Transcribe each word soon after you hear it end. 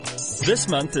This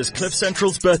month is Cliff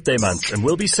Central's birthday month, and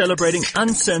we'll be celebrating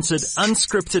uncensored,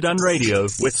 unscripted,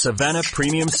 unradio with Savannah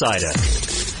Premium Cider.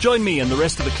 Join me and the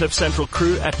rest of the Cliff Central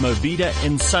crew at Movida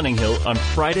in Sunninghill on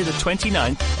Friday the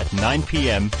 29th at 9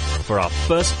 p.m. for our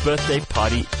first birthday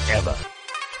party ever.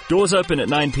 Doors open at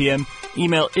 9 p.m.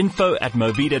 Email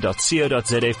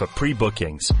info@movida.co.za for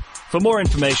pre-bookings. For more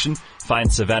information,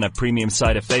 find Savannah Premium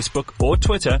Cider Facebook or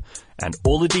Twitter, and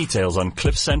all the details on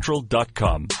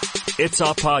cliffcentral.com. It's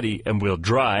our party, and we'll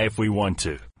dry if we want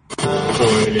to. On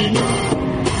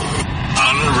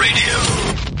radio.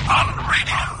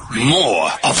 More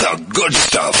of the good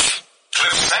stuff.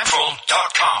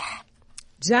 cliffcentral.com.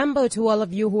 Jambo to all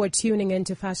of you who are tuning in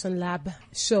to Fashion Lab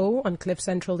show on Cliff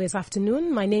Central this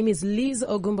afternoon. My name is Liz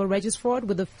Ogumbo Regisford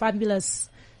with the fabulous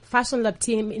Fashion Lab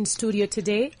team in studio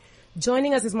today.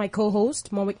 Joining us is my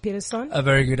co-host, Morwick Peterson. A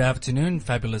very good afternoon,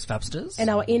 fabulous Fabsters. And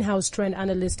our in-house trend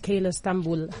analyst, Kayla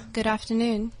Stambul. Good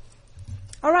afternoon.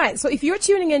 All right, so if you're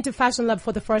tuning in to Fashion Lab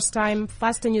for the first time,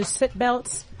 fasten your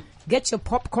seatbelts, get your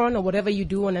popcorn or whatever you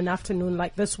do on an afternoon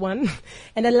like this one,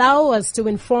 and allow us to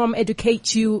inform,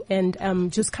 educate you, and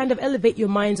just kind of elevate your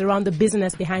minds around the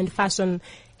business behind fashion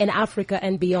in Africa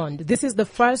and beyond. This is the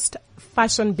first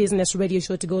fashion business radio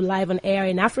show to go live on air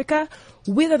in Africa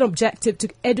with an objective to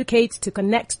educate, to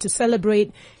connect, to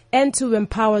celebrate, and to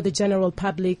empower the general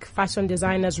public, fashion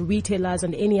designers, retailers,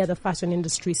 and any other fashion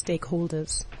industry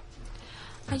stakeholders.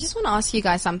 I just want to ask you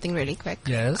guys something really quick.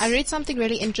 Yes. I read something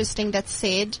really interesting that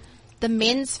said the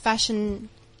men's fashion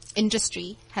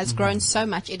industry has grown so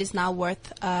much, it is now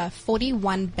worth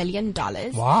 $41 billion.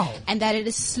 Wow. And that it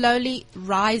is slowly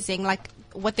rising. Like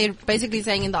what they're basically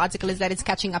saying in the article is that it's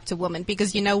catching up to women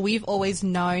because, you know, we've always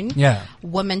known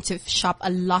women to shop a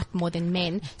lot more than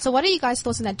men. So what are you guys'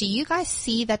 thoughts on that? Do you guys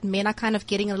see that men are kind of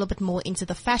getting a little bit more into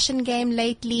the fashion game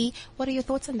lately? What are your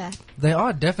thoughts on that? They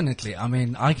are, definitely. I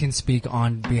mean, I can speak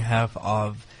on behalf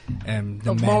of the men.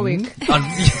 Warwick.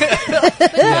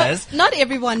 Yes. Not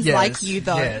everyone's Yes, like you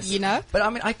though, yes. you know? But I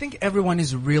mean, I think everyone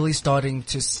is really starting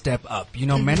to step up. You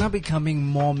know, men are becoming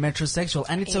more metrosexual,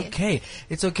 and it's okay.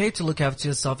 It's okay to look after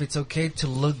yourself. It's okay to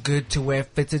look good, to wear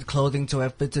fitted clothing, to wear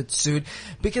fitted suit.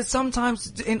 Because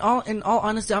sometimes, in all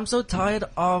honesty, I'm so tired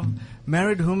of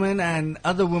married women and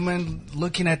other women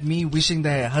looking at me wishing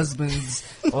their husbands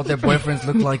or their boyfriends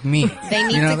look like me.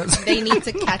 They need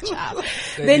to catch up.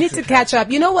 They need to catch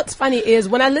up. You know what's funny is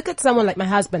when I look at someone like my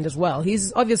husband as well,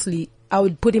 he's obviously, I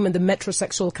would put him in the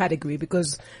metrosexual category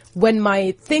because when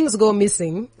my things go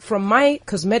missing from my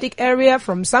cosmetic area,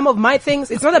 from some of my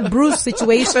things, it's not a bruise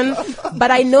situation,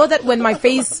 but I know that when my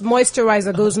face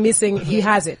moisturizer goes missing, he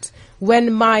has it.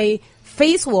 When my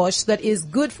face wash that is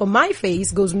good for my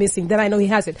face goes missing, then I know he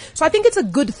has it. So I think it's a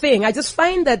good thing. I just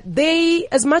find that they,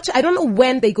 as much, I don't know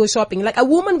when they go shopping. Like a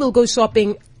woman will go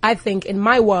shopping, I think, in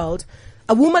my world,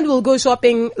 a woman will go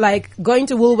shopping, like going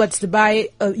to Woolworths to buy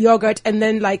a yogurt and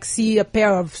then like see a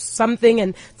pair of something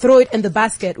and throw it in the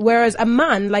basket. Whereas a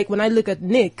man, like when I look at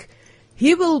Nick,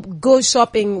 he will go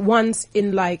shopping once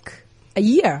in like a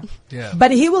year. Yeah.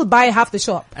 But he will buy half the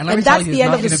shop. And that's the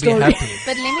end of the story. But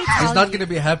let me tell He's not you, going to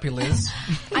be happy, Liz.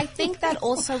 I think that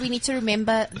also we need to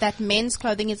remember that men's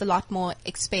clothing is a lot more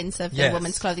expensive than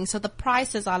women's clothing. So the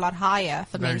prices are a lot higher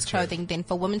for men's clothing than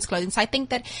for women's clothing. So I think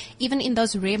that even in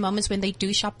those rare moments when they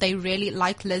do shop, they really,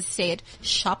 like Liz said,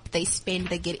 shop, they spend,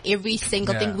 they get every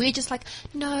single thing. We're just like,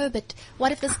 no, but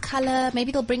what if this color,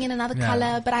 maybe they'll bring in another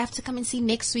color, but I have to come and see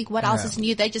next week what else is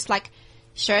new. They're just like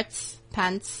shirts,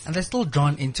 pants. And they're still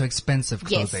drawn into expensive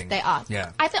clothing. Yes, they are.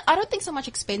 Yeah. I don't think so much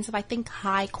expensive. I think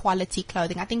high quality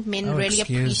clothing. I think men really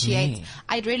excuse appreciate. me.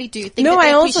 I really do think No, that they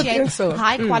I also appreciate think so.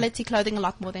 high quality clothing a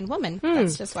lot more than women.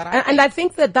 That's just what I think. And I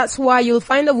think that's why you'll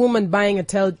find a woman buying a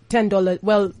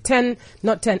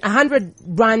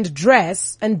 $100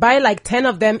 dress and buy like 10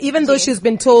 of them, even though she's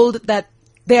been told that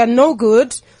they are no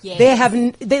good.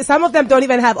 Yes. Some of them don't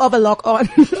even have overlock on,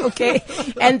 okay?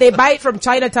 And they buy it from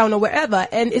Chinatown or wherever,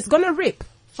 and it's gonna rip.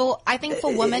 I think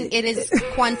for women, it is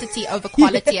quantity over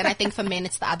quality, and I think for men,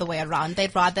 it's the other way around.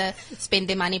 They'd rather spend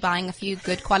their money buying a few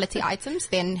good quality items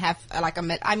than have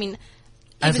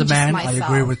as a man, I myself.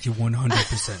 agree with you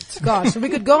 100%. Gosh, we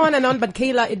could go on and on, but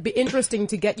Kayla, it'd be interesting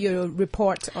to get your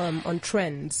report on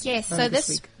trends. Yes, so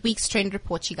this week's trend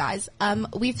report, you guys,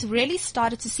 we've really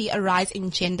started to see a rise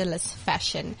in genderless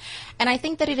fashion. And I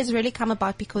think that it has really come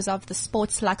about because of the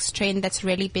sports luxe trend that's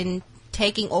really been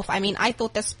taking off. I mean, I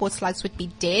thought that sports luxe would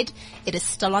be dead. It is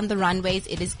still on the runways.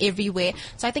 It is everywhere.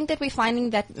 So I think that we're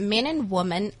finding that men and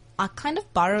women are kind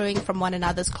of borrowing from one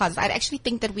another's closets. I actually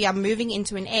think that we are moving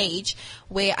into an age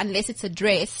where unless it's a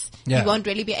dress, you won't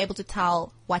really be able to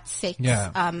tell what sex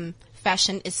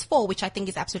fashion is for, which I think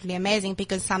is absolutely amazing,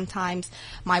 because sometimes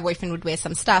my boyfriend would wear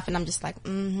some stuff and I'm just like,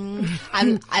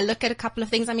 And I look at a couple of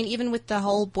things. I mean, even with the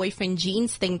whole boyfriend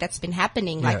jeans thing that's been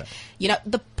happening, like, you know,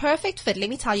 the perfect fit, let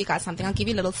me tell you guys something. I'll give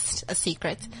you a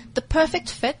secret. The perfect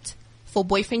fit for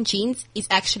boyfriend jeans is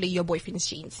actually your boyfriend's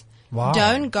jeans. Wow.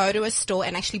 Don't go to a store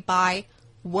and actually buy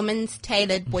women's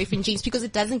tailored boyfriend jeans, because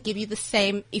it doesn't give you the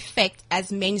same effect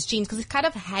as men's jeans, because it kind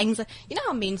of hangs, you know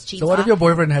how men's jeans So what are? if your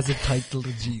boyfriend has a tight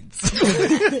little jeans?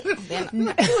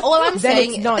 All I'm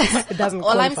saying, it's not. It doesn't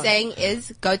all I'm qualify. saying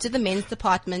is go to the men's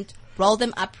department, roll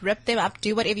them up, rip them up,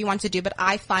 do whatever you want to do, but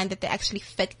I find that they actually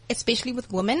fit, especially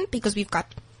with women, because we've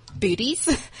got booties.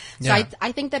 So Yeah.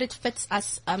 I think that it fits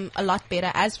us a lot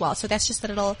better as well. So that's just a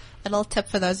little tip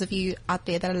for those of you out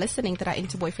there that are listening that are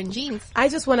into boyfriend jeans. I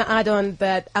just want to add on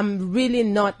that I'm really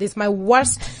not, this is my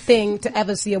worst thing to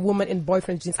ever see a woman in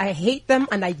boyfriend jeans. I hate them,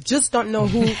 and I just don't know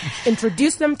who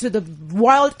introduced them to the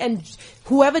world, and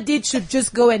whoever did should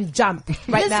just go and jump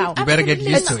right now. You better get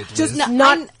Absolutely used not. to it, Liz. Just No,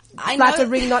 not I know.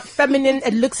 flattering, not feminine.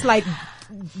 It looks like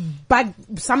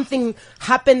something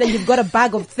happened and you've got a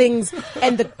bag of things,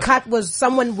 and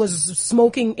someone was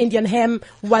smoking Indian hemp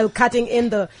while cutting in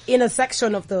the inner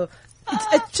section of the,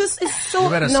 it's so You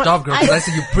better not, stop, girl, because I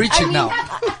see you preaching I mean, now.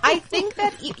 I think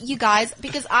that you guys,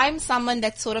 because I'm someone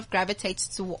that sort of gravitates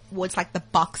towards like the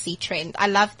boxy trend. I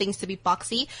love things to be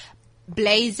boxy.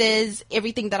 Blazers,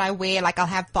 everything that I wear, like I'll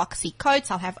have boxy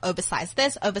coats, I'll have oversized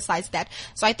this, oversized that.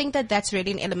 So I think that that's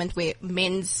really an element where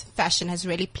men's fashion has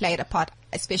really played a part,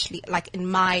 especially like in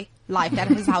my life.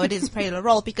 That is how it is played a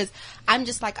role, because I'm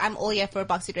just like, I'm all here for a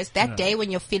boxy dress. That day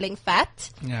when you're feeling fat,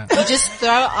 Yeah. you just throw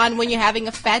on, when you're having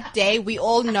a fat day, we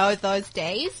all know those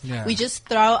days. Yeah. We just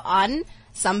throw on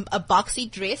a boxy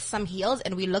dress, some heels,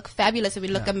 and we look fabulous and we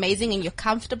look amazing and you're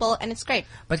comfortable and it's great.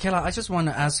 But Kayla, I just want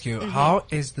to ask you, how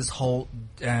is this whole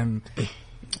what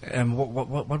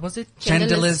was it?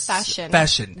 Genderless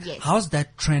fashion. Yes. How's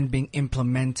that trend being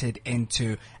implemented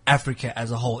into Africa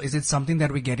as a whole? Is it something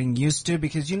that we're getting used to?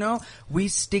 Because, you know, we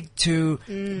stick to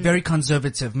very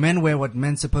conservative. Men wear what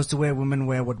men's supposed to wear, women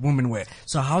wear what women wear.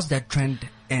 So how's that trend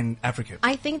in Africa?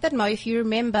 I think that, Mo, if you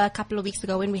remember a couple of weeks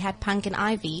ago when we had Punk and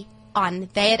Ivy on,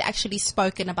 they had actually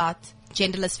spoken about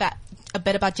a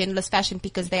bit about genderless fashion,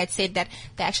 because they had said that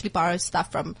they actually borrow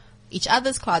stuff from each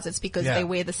other's closets because they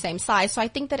wear the same size. So I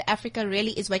think that Africa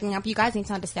really is waking up. You guys need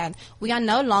to understand, we are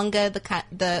no longer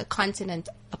the continent,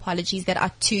 apologies, that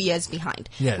are 2 years behind.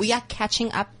 Yes. We are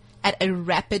catching up at a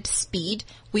rapid speed.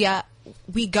 We're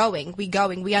going.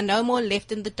 We are no more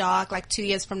left in the dark, like 2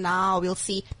 years from now we'll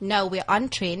see. No, we're on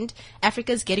trend.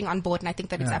 Africa's getting on board, and I think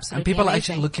that it's absolutely And people are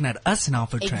amazing. actually looking at us now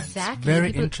for trends. Exactly. Very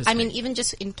People- interesting. I mean, even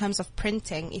just in terms of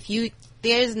printing, if you're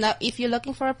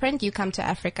looking for a print, you come to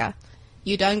Africa.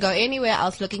 You don't go anywhere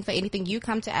else looking for anything. You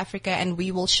come to Africa and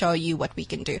we will show you what we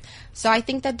can do. So I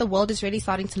think that the world is really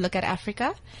starting to look at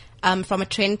Africa from a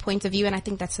trend point of view, and I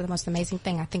think that's the most amazing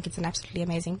thing. I think it's an absolutely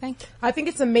amazing thing. I think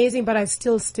it's amazing, but I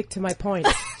still stick to my point.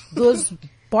 Those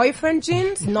boyfriend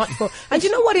jeans, not for, and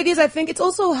you know what it is? I think it's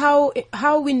also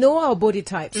how we know our body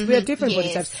types. We are different body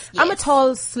Yes, types. I'm a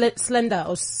tall, slender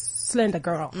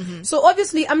girl. So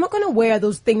obviously I'm not going to wear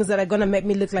those things that are going to make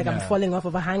me look like I'm falling off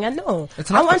of a hanger. No. It's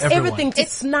not I want for everyone. everything to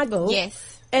snuggle.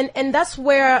 Yes. And that's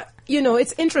where, you know,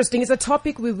 it's interesting. It's a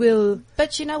topic we will.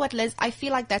 But you know what, Liz? I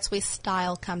feel like that's where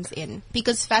style comes in.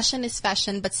 Because fashion is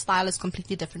fashion, but style is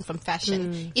completely different from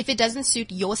fashion. If it doesn't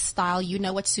suit your style, you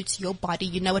know what suits your body,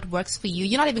 you know what works for you.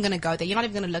 You're not even going to go there. You're not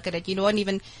even going to look at it.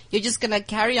 You're just going to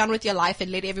carry on with your life and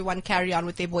let everyone carry on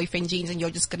with their boyfriend jeans, and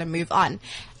you're just going to move on.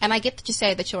 And I get that you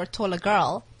say that you're a taller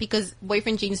girl, because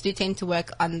boyfriend jeans do tend to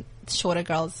work on shorter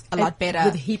girls a lot better.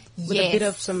 With a bit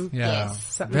of some. Yeah. Yes.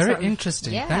 Something, Very something.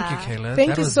 interesting. Yeah. Thank you, Kayla. Thank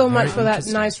That you was so much very for that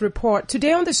interesting. nice report.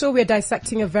 Today on the show, we are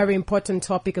dissecting a very important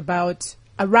topic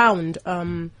around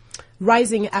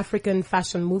rising African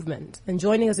fashion movement. And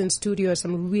joining us in studio are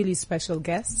some really special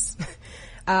guests.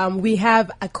 We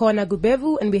have Akona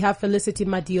Gubevu and we have Felicity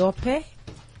Madiope.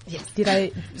 Yes. Did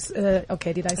I say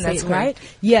That's it right?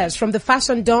 Yes, from the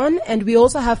Fashion Dawn. And we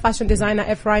also have fashion designer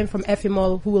Ephraim from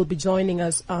Efimol, who will be joining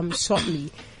us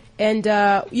shortly. And,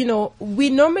 we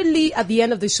normally at the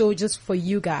end of the show, just for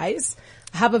you guys,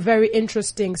 have a very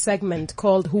interesting segment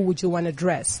called Who Would You Want to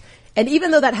Dress? And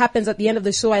even though that happens at the end of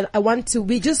the show,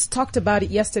 we just talked about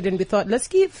it yesterday and we thought, let's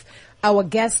give our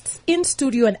guests in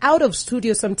studio and out of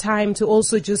studio some time to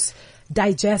also just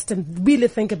digest and really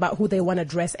think about who they want to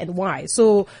dress and why.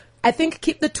 So I think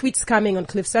keep the tweets coming on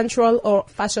Cliff Central or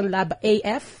Fashion Lab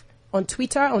AF on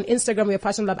Twitter, on Instagram, we're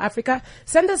Fashion Lab Africa.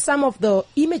 Send us some of the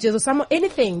images or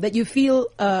anything that you feel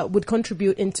would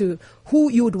contribute into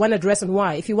who you would want to dress and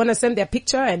why. If you want to send their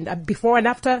picture and before and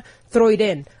after, throw it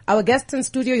in. Our guests in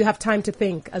studio, you have time to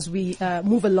think as we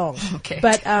move along. Okay.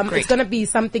 But it's going to be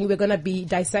something we're going to be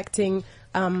dissecting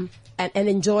and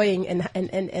enjoying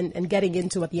and getting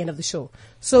into at the end of the show.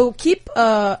 So keep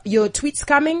your tweets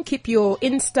coming, keep your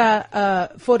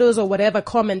Insta photos or whatever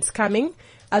comments coming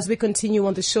as we continue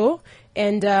on the show.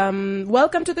 And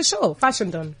welcome to the show,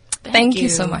 Fashion Dawn. Thank you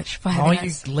so much for having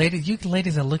us. You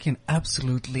ladies are looking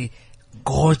absolutely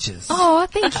gorgeous. Oh,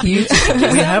 thank you.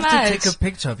 We have to take a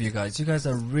picture of you guys. You guys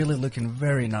are really looking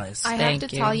very nice. I have to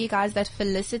tell you guys that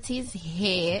Felicity's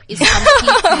hair is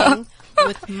competing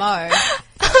with Mo.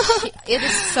 It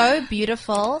is so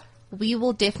beautiful. We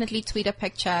will definitely tweet a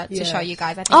picture to show you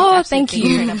guys. I think it's thank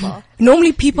you. Incredible.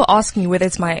 Normally people ask me whether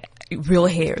it's my real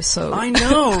hair, so. I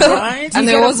know, right? And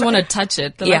they always want to touch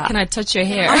it. They're like, can I touch your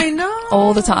hair? I know.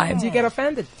 All the time. Do you get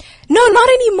offended? No, not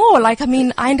anymore. Like, I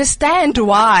mean, I understand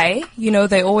why,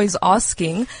 they're always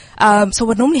asking. So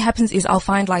what normally happens is I'll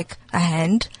find like a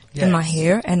hand in my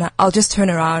hair and I'll just turn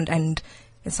around and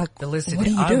it's like, Felicity, what are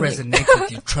you I doing? resonate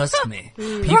with you. Trust me.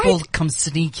 People come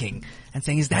sneaking and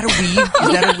saying, is that a weave?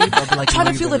 Is that a weave? I'll be like, trying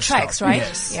to feel the tracks, right?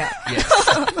 Yes. Yeah.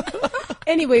 Yes.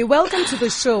 Anyway, welcome to the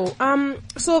show.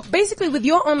 So basically with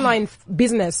your online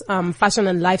business, fashion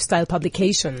and lifestyle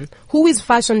publication, who is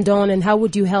Fashion Dawn and how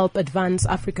would you help advance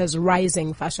Africa's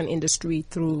rising fashion industry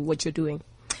through what you're doing?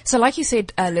 So like you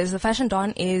said, Liz, the Fashion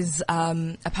Dawn is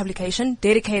a publication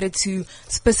dedicated to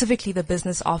specifically the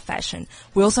business of fashion.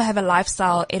 We also have a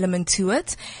lifestyle element to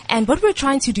it. And what we're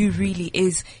trying to do really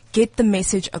is get the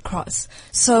message across.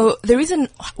 So the reason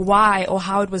why or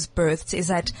how it was birthed is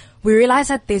that we realize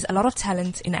that there's a lot of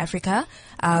talent in Africa.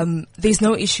 There's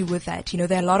no issue with that.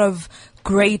 There are a lot of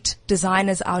great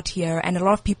designers out here and a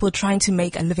lot of people trying to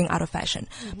make a living out of fashion.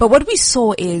 Mm-hmm. But what we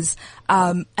saw is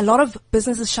a lot of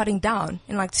businesses shutting down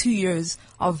in like 2 years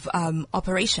of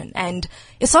operation. And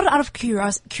it started out of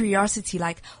curiosity,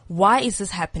 like, why is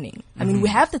this happening? I mean, we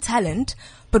have the talent,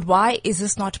 but why is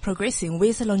this not progressing?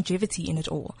 Where's the longevity in it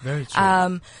all? Very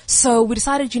true. So we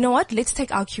decided, you know what, let's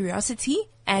take our curiosity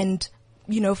and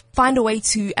find a way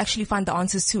to actually find the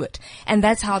answers to it. And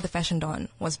that's how the Fashion Dawn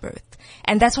was birthed.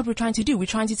 And that's what we're trying to do. We're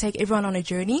trying to take everyone on a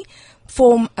journey,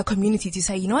 form a community to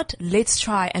say, you know what, let's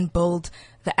try and build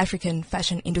the African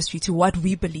fashion industry to what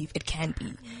we believe it can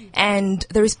be. And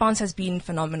the response has been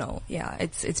phenomenal. Yeah,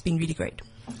 it's been really great.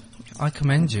 I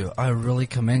commend you. I really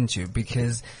commend you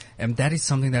because that is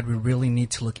something that we really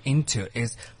need to look into,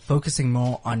 is focusing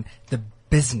more on the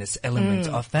business element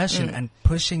of fashion and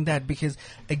pushing that, because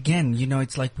again,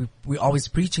 it's like we're always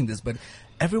preaching this, but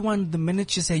everyone, the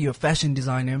minute you say you're a fashion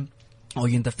designer or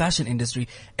you're in the fashion industry,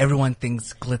 everyone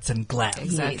thinks glitz and glam.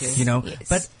 Exactly. Yes.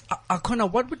 But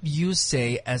Akona, what would you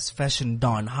say as Fashion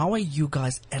Dawn? How are you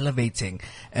guys elevating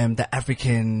the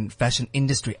African fashion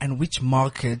industry, and which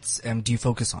markets do you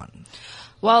focus on?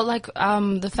 Well, like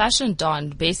the Fashion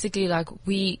Dawn, basically, like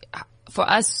for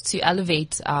us to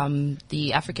elevate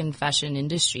the African fashion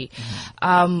industry,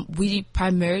 we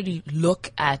primarily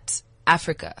look at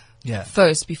Africa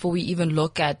first before we even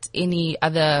look at any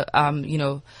other,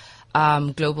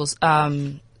 global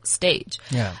stage.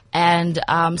 Yeah. And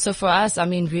so for us, I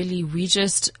mean, really, we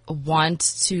just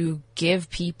want to give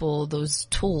people those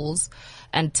tools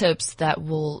and tips that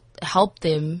will help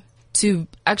them to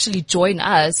actually join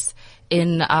us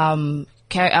in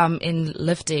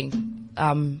lifting,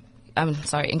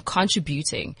 in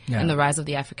contributing in the rise of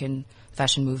the African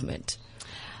fashion movement.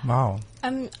 Wow.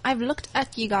 I've looked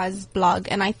at you guys' blog,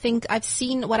 and I think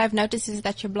what I've noticed is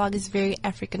that your blog is very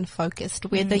African focused,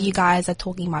 whether you guys are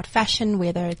talking about fashion,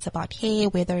 whether it's about hair,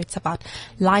 whether it's about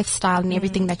lifestyle and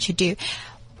everything that you do.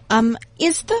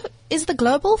 Is the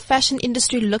global fashion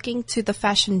industry looking to the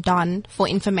Fashion Dawn for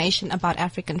information about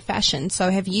African fashion? So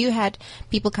have you had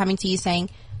people coming to you saying,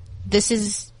 this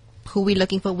is who we're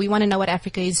looking for, we want to know what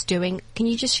Africa is doing? Can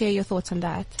you just share your thoughts on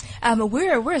that?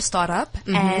 We're a startup,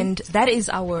 and that is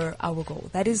our goal.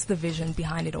 That is the vision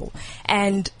behind it all.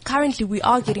 And currently we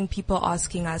are getting people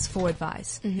asking us for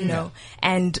advice,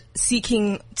 and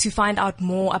seeking to find out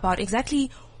more about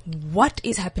exactly what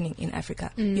is happening in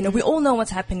Africa. We all know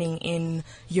what's happening in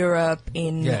Europe,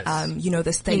 in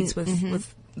the States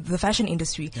with the fashion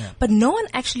industry, but no one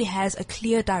actually has a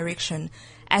clear direction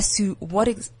as to what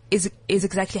is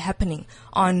exactly happening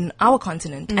on our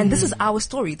continent. And this is our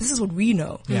story. This is what we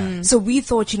know. So we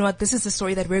thought, you know what, this is the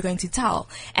story that we're going to tell.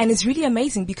 And it's really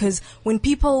amazing because when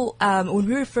people, when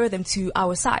we refer them to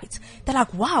our site, they're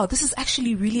like, wow, this is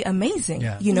actually really amazing,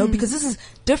 you know, because this is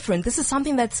different. This is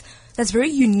something that's very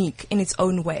unique in its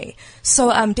own way. So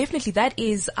definitely that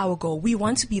is our goal. We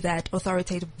want to be that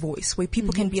authoritative voice where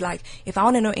people can be like, if I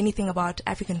want to know anything about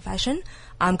African fashion,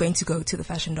 I'm going to go to the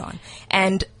Fashion Don.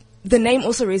 And the name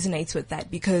also resonates with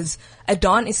that because a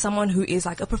Don is someone who is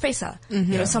like a professor,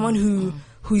 you know, someone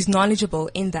who's knowledgeable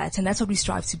in that, and that's what we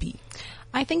strive to be.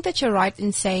 I think that you're right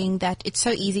in saying that it's so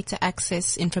easy to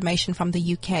access information from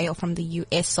the UK or from the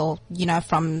US or, you know,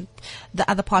 from the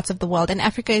other parts of the world. And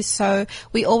Africa is so,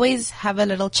 we always have a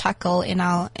little chuckle in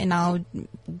our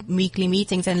weekly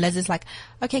meetings, and Liz is like,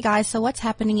 okay guys, so what's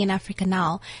happening in Africa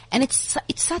now? And it's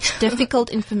such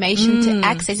difficult information to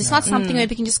access. It's not something where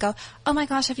we can just go, oh my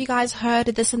gosh, have you guys heard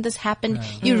this and this happened?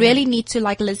 You really need to,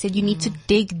 like Liz said, you need to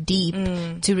dig deep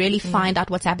to really find out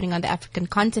what's happening on the African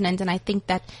continent. And I think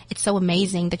that it's so amazing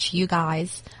that you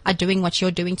guys are doing what you're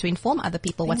doing to inform other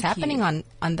people what's happening on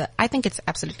the, I think it's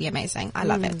absolutely amazing. I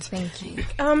love it. Thank you.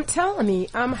 Tell me,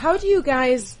 how do you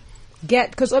guys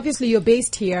because obviously you're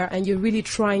based here and you're really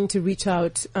trying to reach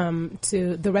out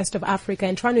to the rest of Africa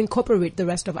and trying to incorporate the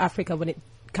rest of Africa when it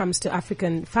comes to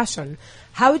African fashion.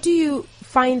 How do you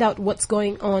find out what's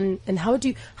going on, and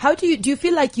do you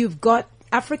feel like you've got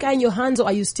Africa in your hands, or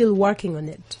are you still working on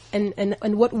it?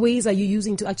 And what ways are you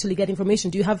using to actually get information?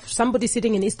 Do you have somebody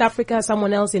sitting in East Africa,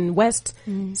 someone else in West,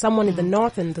 someone in the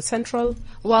North and the Central?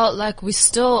 Well, like we're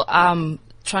still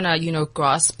trying to, you know,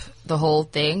 grasp the whole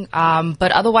thing.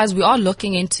 But otherwise we are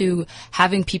looking into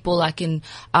having people like in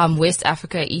West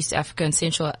Africa, East Africa and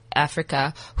Central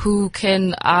Africa who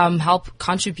can help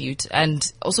contribute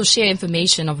and also share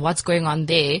information of what's going on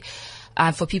there.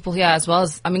 For people here as well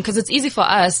as, I mean, because it's easy for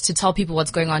us to tell people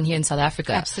what's going on here in South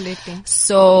Africa. Absolutely.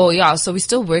 So yeah, so we're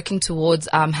still working towards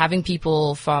having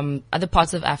people from other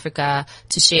parts of Africa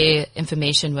to share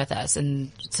information with us,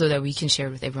 and so that we can share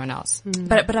it with everyone else.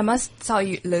 But I must tell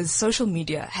you, Liz, social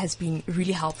media has been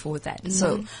really helpful with that.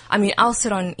 So I mean, I'll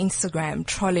sit on Instagram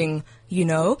trolling, you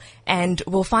know, and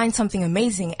we'll find something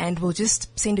amazing, and we'll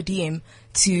just send a DM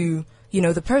to, you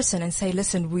know, the person and say,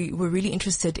 listen, we're really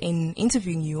interested in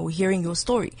interviewing you or hearing your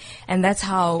story. And that's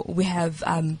how we have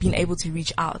been able to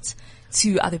reach out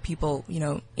to other people, you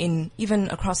know, even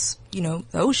across, you know,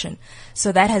 the ocean.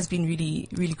 So that has been really,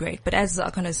 really great. But as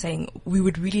Akana is saying, we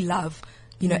would really love,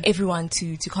 you know, everyone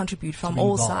to contribute from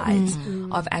all sides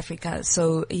of Africa.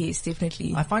 So yes,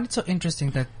 definitely. I find it so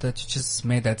interesting that you just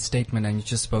made that statement and you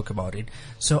just spoke about it.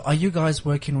 So are you guys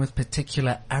working with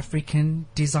particular African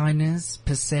designers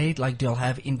per se? Like, do you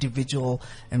have individual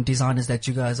designers that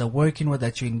you guys are working with,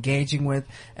 that you're engaging with?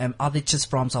 Are they just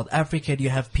from South Africa? Do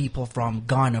you have people from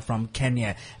Ghana, from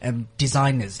Kenya,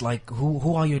 designers? Like,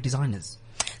 who are your designers?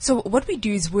 So what we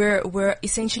do is we're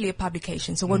essentially a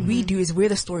publication. So what we do is we're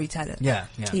the storyteller. Yeah.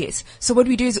 Yes. So what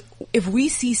we do is if we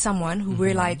see someone who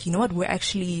we're like, you know what, we're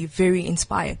actually very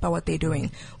inspired by what they're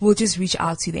doing, we'll just reach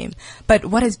out to them. But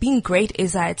what has been great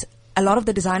is that a lot of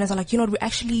the designers are like, you know what,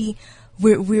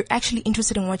 we're actually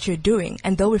interested in what you're doing,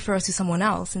 and they'll refer us to someone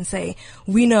else and say,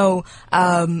 we know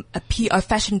a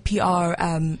fashion PR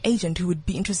agent who would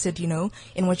be interested, you know,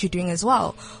 in what you're doing as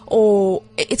well. Or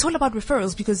it's all about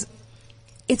referrals, because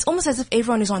it's almost as if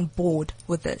everyone is on board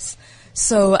with this.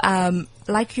 So,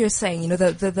 like you're saying, you know,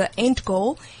 the end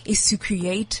goal is to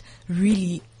create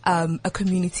really, a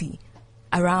community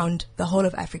around the whole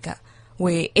of Africa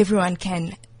where everyone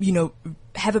can, you know,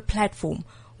 have a platform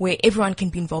where everyone can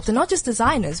be involved, and not just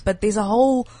designers, but there's a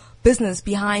whole business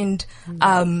behind,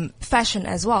 fashion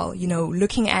as well. You know,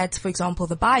 looking at, for example,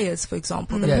 the buyers, for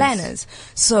example, the planners.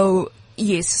 So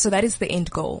yes, so that is the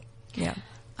end goal. Yeah.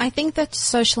 I think that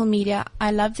social media, I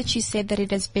love that you said that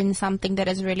it has been something that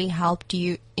has really helped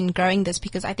you in growing this,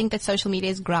 because I think that social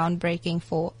media is groundbreaking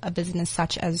for a business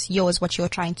such as yours, what you're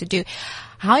trying to do.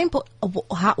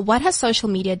 What has social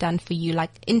media done for you, like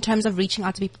in terms of reaching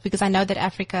out to people? Because I know that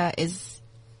Africa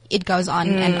it goes on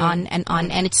and on and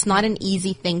on, and it's not an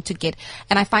easy thing to get.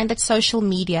 And I find that social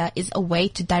media is a way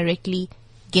to directly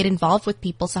get involved with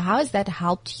people. So how has that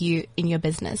helped you in your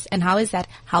business, and how has that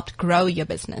helped grow your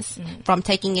business from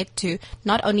taking it to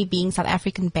not only being South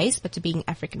African based, but to being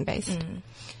African based?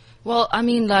 Well, I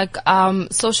mean, like,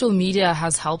 social media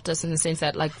has helped us in the sense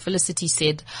that, like Felicity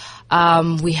said,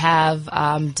 We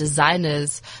have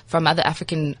designers from other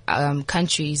African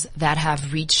countries that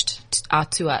have reached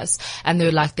out to us, and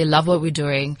they're like, they love what we're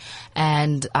doing,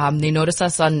 and they notice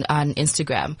us on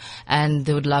Instagram, and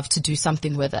they would love to do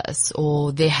something with us,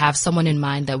 or they have someone in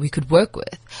mind that we could work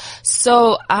with.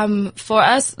 So for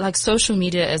us, like, social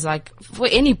media is like, for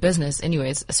any business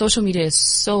anyways, social media is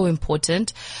so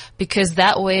important, because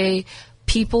that way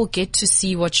people get to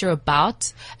see what you're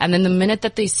about, and then the minute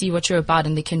that they see what you're about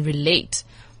and they can relate,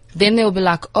 then they'll be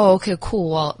like, oh, okay,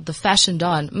 cool, well, the Fashion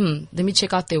Don, let me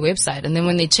check out their website. And then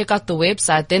when they check out the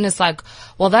website, then it's like,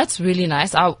 well, that's really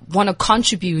nice. I want to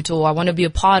contribute, or I want to be a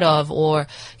part of, or,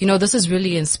 you know, this is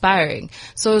really inspiring.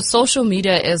 So social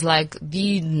media is like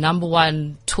the number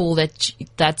one tool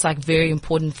that's like very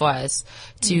important for us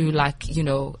to like, you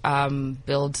know,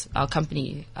 build our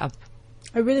company up.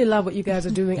 I really love what you guys are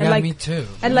doing. Yeah, and like, me too.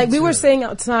 And like we were saying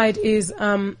outside is,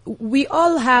 we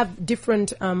all have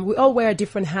different, we all wear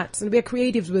different hats, and we're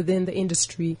creatives within the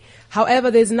industry.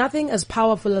 However, there's nothing as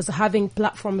powerful as having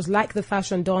platforms like the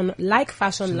Fashion Don, like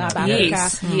Fashion Lab Africa,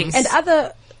 and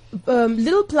other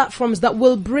little platforms that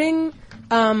will bring,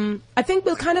 I think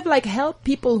will kind of like help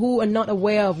people who are not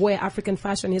aware of where African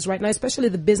fashion is right now, especially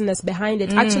the business behind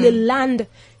it, actually land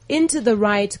into the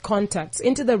right contacts,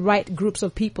 into the right groups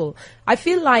of people. I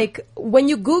feel like when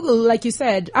you Google, like you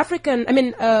said,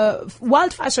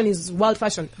 wild fashion is wild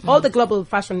fashion. All the global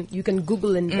fashion you can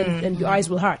Google and your eyes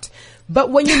will hurt.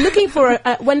 But when you're looking for,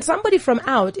 when somebody from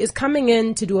out is coming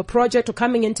in to do a project or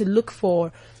coming in to look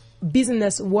for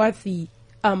business-worthy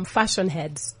fashion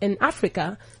heads in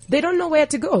Africa, they don't know where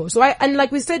to go. So and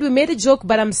like we said, we made a joke,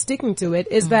 but I'm sticking to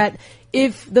it, is that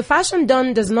if the Fashion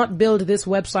Don does not build this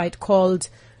website called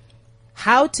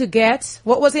How to Get,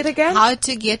 what was it again? How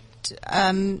to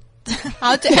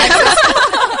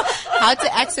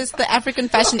access the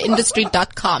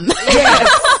AfricanFashionIndustry.com.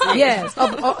 Yes.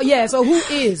 Yes. Or who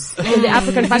is in the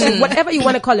African fashion, whatever you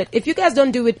want to call it. If you guys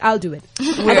don't do it, I'll do it.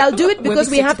 And I'll do it because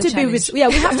we have to be, we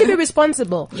have to be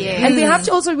responsible. And we have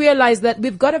to also realize that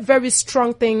we've got a very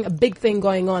strong thing, a big thing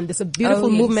going on. There's a beautiful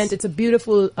movement. It's a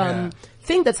beautiful,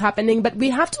 thing that's happening, but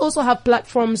we have to also have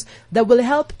platforms that will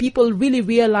help people really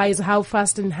realize how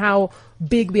fast and how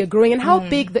big we are growing and how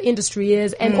big the industry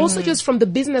is. And also just from the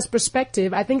business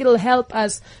perspective, I think it'll help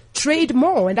us trade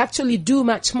more and actually do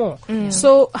much more.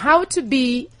 So how to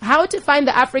find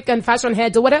the African fashion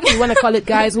heads, or whatever you want to call it,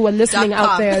 guys who are listening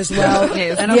out there as well.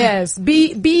 Yes.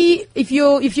 If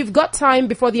you've got time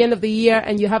before the end of the year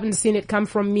and you haven't seen it come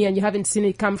from me and you haven't seen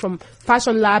it come from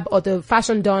Fashion Lab or the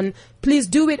Fashion Don, please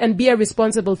do it and be a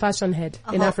responsible fashion head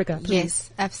in Africa. Please.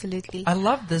 Yes, absolutely. I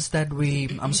love this that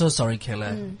I'm so sorry,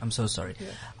 Kayla. I'm so sorry. Yeah.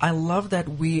 I love that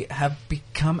we have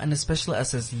become, and especially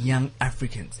us as young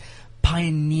Africans,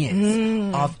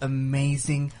 pioneers of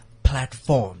amazing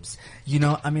platforms. You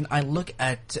know, I mean, I look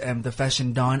at the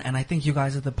Fashion Don, and I think you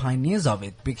guys are the pioneers of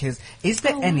it, because is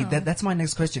there any, that's my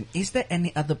next question, is there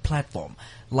any other platform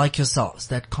like yourselves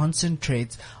that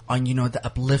concentrates on, you know, the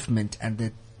upliftment and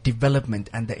the development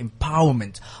and the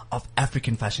empowerment of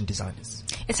African fashion designers?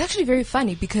 It's actually very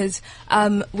funny because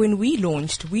when we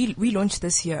launched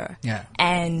this year,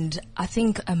 and I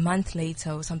think a month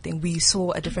later or something, we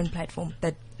saw a different platform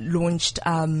that launched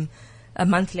a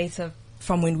month later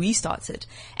from when we started.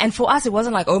 And for us, it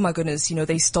wasn't like, oh my goodness, you know,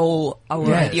 they stole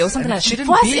our idea or something like that.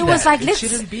 For us, it was like,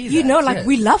 you know, like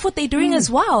we love what they're doing as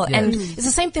well. And it's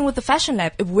the same thing with the Fashion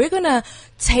Lab. If we're going to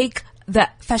take the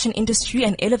fashion industry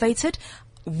and elevate it,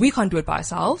 we can't do it by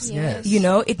ourselves. You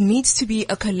know, it needs to be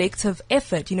a collective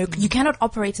effort. You know, you cannot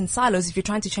operate in silos if you're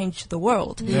trying to change the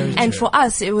world. And for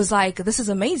us, it was like, this is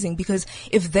amazing, because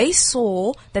if they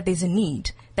saw that there's a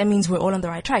need, that means we're all on the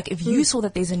right track. If you saw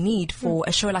that there's a need for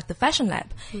a show like the Fashion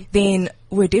Lab, then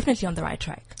we're definitely on the right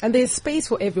track. And there's space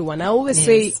for everyone. I always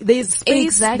say there's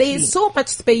space. There's so much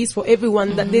space for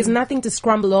everyone that there's nothing to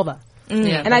scramble over.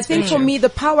 And I think for me, the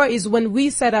power is when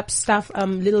we set up stuff,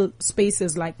 little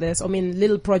spaces like this,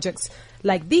 little projects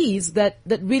like these that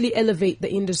really elevate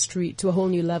the industry to a whole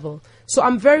new level. So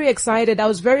I'm very excited. I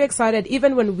was very excited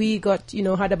even when we got,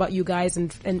 heard about you guys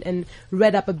and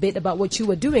read up a bit about what you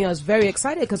were doing. I was very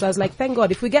excited because I was like, thank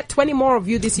God, if we get 20 more of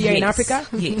you this year in Africa,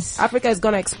 Africa is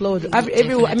going to explode.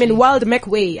 Wild Mech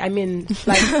way.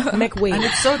 Mech way. And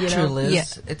it's so true,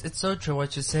 Liz. It's so true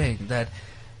what you're saying, that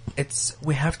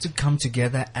we have to come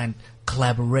together and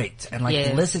collaborate, and like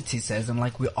Felicity says, and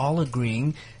like we're all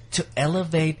agreeing to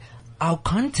elevate our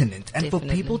continent, and for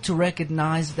people to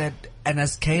recognize that, and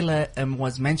as Kayla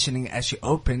was mentioning as she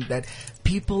opened, that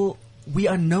we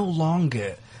are no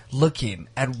longer looking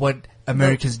at what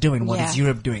America's doing, what is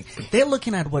Europe doing. They're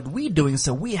looking at what we're doing,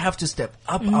 so we have to step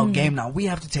up our game now. We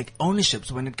have to take ownership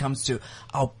when it comes to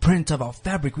our print of our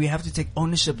fabric. We have to take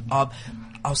ownership of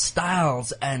our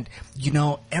styles and,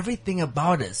 everything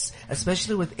about us,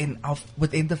 especially within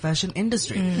the fashion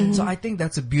industry. So I think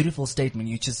that's a beautiful statement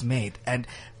you just made. And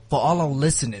for all our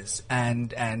listeners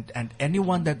and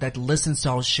anyone that listens to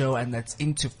our show and that's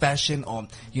into fashion or,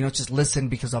 just listen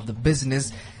because of the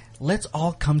business, let's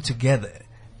all come together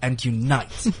and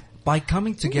unite. By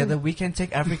coming together, we can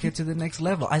take Africa to the next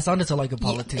level. I sounded like a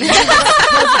politician.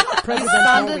 You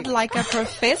sounded like a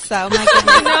professor. Oh my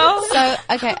goodness. So,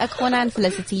 okay, Akona and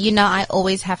Felicity, I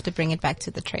always have to bring it back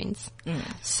to the trends.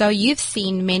 So you've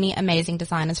seen many amazing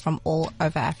designers from all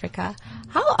over Africa.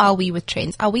 How are we with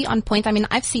trends? Are we on point? I mean,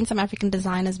 I've seen some African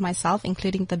designers myself,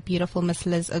 including the beautiful Miss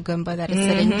Liz Ogumbo that is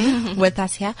sitting with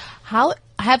us here. How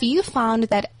have you found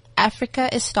that Africa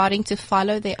is starting to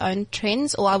follow their own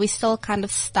trends, or are we still kind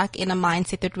of stuck in a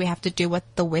mindset that we have to do what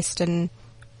the Western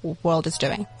world is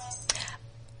doing?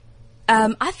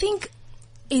 I think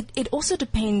it also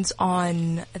depends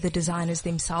on the designers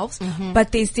themselves,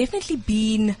 but there's definitely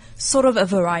been sort of a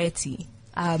variety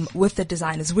with the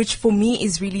designers, which for me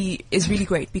is really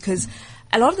great, because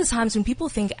a lot of the times when people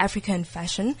think African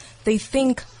fashion, they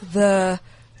think the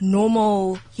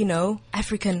normal,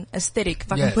 African aesthetic,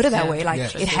 if I can put it that way. Like,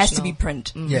 it has to be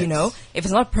print, If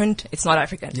it's not print, it's not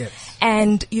African. Yes.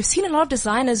 And you've seen a lot of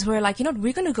designers who are like,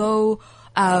 we're going to go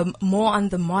more on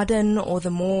the modern or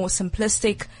the more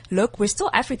simplistic look. We're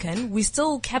still African. We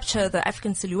still capture the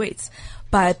African silhouettes,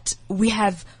 but we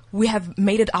have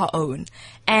made it our own.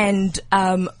 And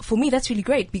for me, that's really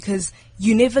great, because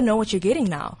you never know what you're getting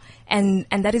now. And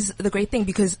that is the great thing,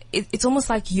 because it's almost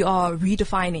like you are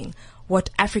redefining what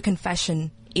African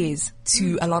fashion is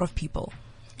to a lot of people.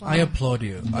 I applaud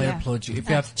you. I applaud you. If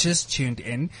you have just tuned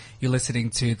in, you're listening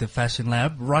to the Fashion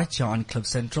Lab right here on Cliff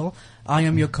Central. I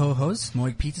am your co-host,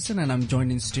 Moik Peterson, and I'm joined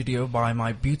in studio by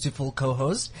my beautiful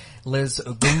co-host, Liz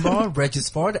Ogumbo, Regis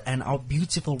Ford, and our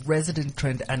beautiful resident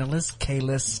trend analyst,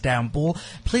 Kayla Stambul.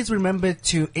 Please remember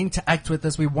to interact with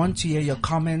us. We want to hear your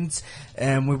comments,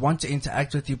 and we want to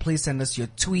interact with you. Please send us your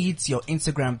tweets, your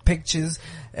Instagram pictures.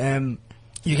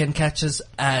 You can catch us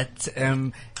at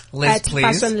Liz, please.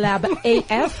 Fashion Lab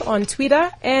AF on Twitter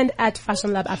and at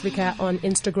Fashion Lab Africa on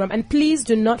Instagram. And please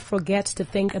do not forget to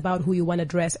think about who you want to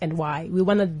dress and why. We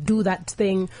want to do that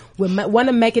thing. We want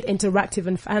to make it interactive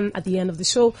and fun at the end of the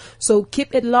show. So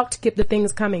keep it locked. Keep the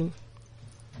things coming.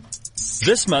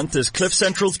 This month is Cliff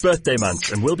Central's birthday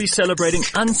month, and we'll be celebrating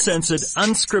uncensored,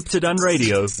 unscripted,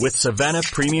 unradio with Savannah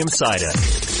Premium Cider.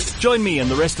 Join me and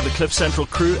the rest of the Cliff Central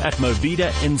crew at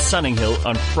Movida in Sunninghill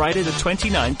on Friday the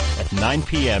 29th at 9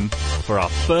 p.m. for our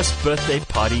first birthday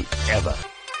party ever.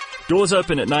 Doors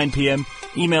open at 9 p.m.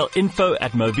 Email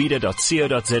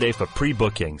info@movida.co.za for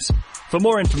pre-bookings. For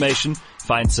more information,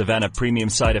 find Savannah Premium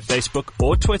Cider Facebook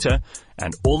or Twitter,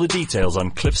 and all the details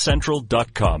on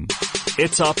cliffcentral.com.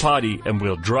 It's our party, and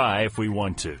we'll dry if we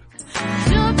want to.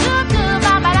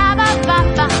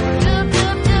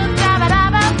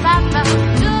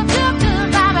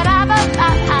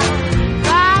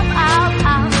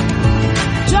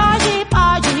 Georgie,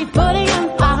 Porgy, putting him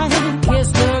on, kiss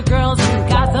the girls who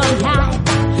got them high.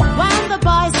 When the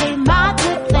boys came out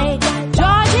to play,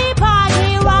 Georgie,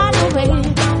 Porgy, run away.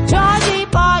 Georgie,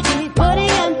 Porgy, putting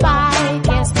him by,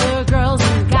 kiss the girls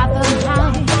who got them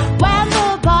high. When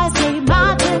the boys came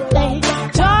out to play,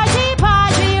 Georgie,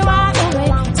 Porgy, run away.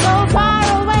 So far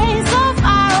away,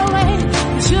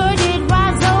 you sure did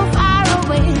run so far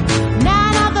away.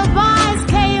 None of the boys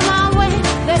came my way,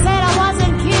 they said I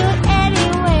wasn't cute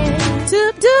anyway.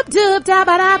 Doop doop doop da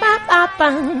ba da ba ba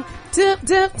bum. Doop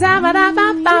doop da ba da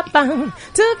ba ba bum.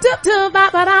 Doop doop doop ba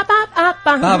ba da ba ba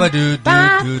bum. Ba ba doo doo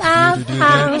doo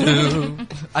doo doo.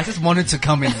 I just wanted to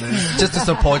come in just to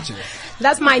support you.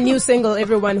 That's my new single,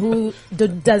 everyone who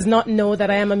does not know that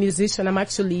I am a musician. I'm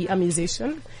actually a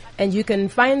musician. And you can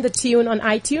find the tune on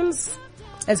iTunes.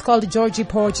 It's called Georgie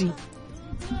Porgy.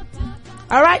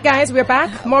 All right, guys, we're back.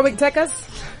 Morwick Techers.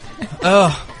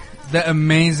 Oh, the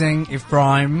amazing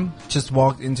Ephraim just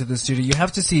walked into the studio. You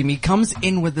have to see him. He comes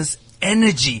in with this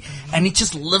energy, and he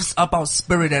just lifts up our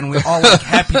spirit, and we're all like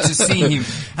happy to see him.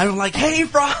 And we're like, hey,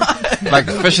 Ephraim! Like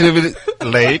fashionably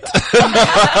late.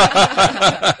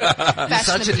 You're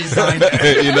such a designer.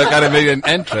 Gotta make an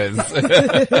entrance.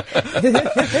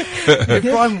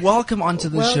 Ephraim, welcome onto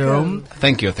the show.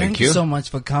 Thank you. Thank you so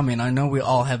much for coming. I know we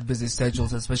all have busy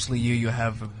schedules, especially you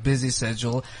have a busy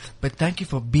schedule, but thank you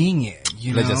for being here.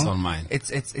 Pleasure's all mine.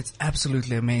 It's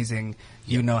absolutely amazing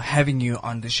having you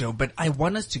on the show. But I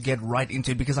want us to get right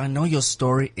into it because I know your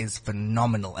story is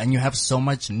phenomenal and you have so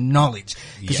much knowledge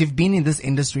because you've been in this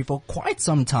industry for quite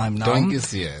some time now.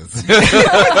 Donkeys, yes.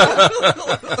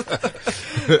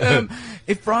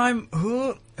 Ephraim,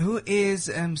 who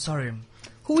is, sorry.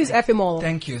 Who is Efimol?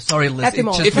 Thank you. Sorry, Liz.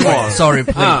 Efimol. Sorry,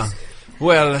 please.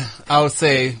 Well, I would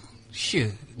say,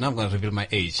 now I'm going to reveal my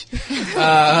age.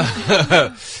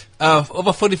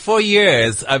 Over 44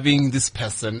 years, I've been this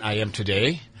person I am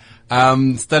today.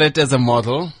 Started as a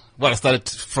model. Well, I started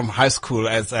from high school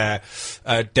as a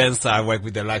dancer. I worked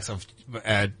with the likes of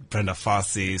Brenda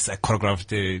Fassie. I choreographed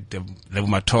the Lebo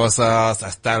Matosas. I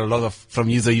styled a lot of, from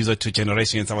user to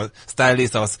generations. I was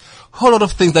stylist. I was a whole lot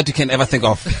of things that you can ever think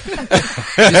of.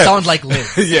 You sound like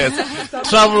Liz. Yes.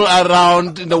 Travel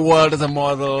around in the world as a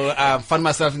model. Found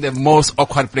myself in the most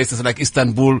awkward places like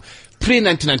Istanbul,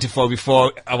 pre-1994,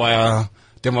 before our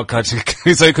democratic.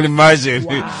 So you can imagine.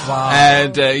 Wow.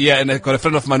 And and I got a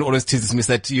friend of mine who always teases me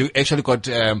that you actually got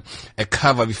a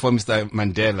cover before Mr.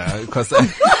 Mandela because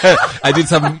I did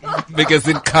some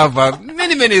magazine cover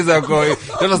many years ago.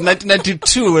 That was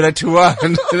 1992 or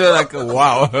 91. Like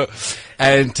wow.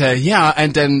 And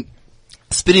and then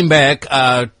spinning back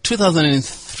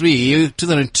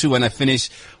 2002 when I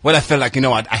finished. Well, I felt like, you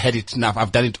know what, I had it enough.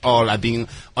 I've done it all. I've been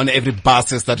on every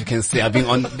buses that you can see. I've been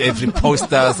on every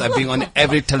posters. I've been on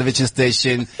every television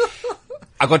station.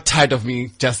 I got tired of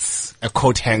being just a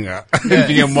coat hanger and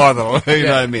being a model. You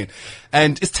know what I mean?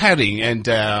 And it's tiring. And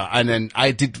then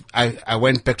I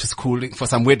went back to school for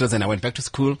some weird reason. I went back to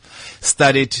school,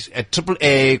 studied at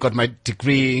AAA, got my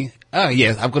degree.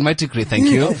 Yes, I've got my degree, thank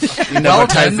you. In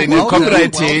advertising, in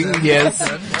copywriting, yes.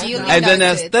 And then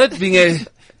I started being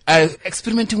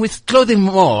experimenting with clothing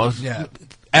more. Yeah.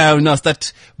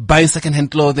 Start buying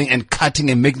second-hand clothing and cutting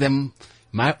and make them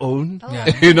my own, Yeah.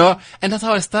 you know. And that's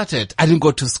how I started. I didn't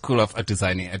go to school of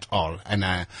designing at all. And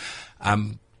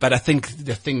but I think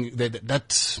the thing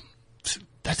that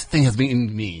thing has been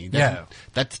in me.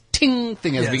 That ting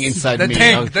thing has been inside me.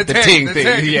 The ting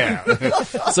thing. Yeah.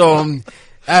 So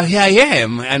here I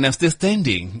am, and I'm still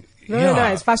standing. Very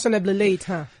nice. Fashionably late,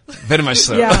 huh? Very much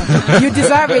so. Yeah, you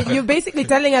deserve it. You're basically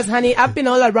telling us, honey, I've been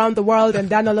all around the world and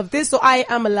done all of this, so I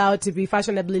am allowed to be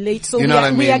fashionably late. So you know what I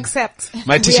mean? We accept.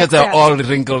 My t-shirts are all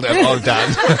wrinkled and all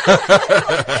done.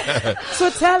 So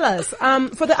tell us,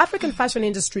 for the African fashion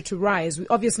industry to rise,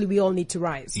 obviously we all need to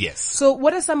rise. Yes. So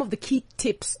what are some of the key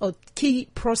tips or key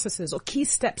processes or key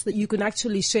steps that you can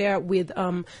actually share with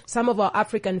some of our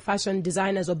African fashion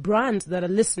designers or brands that are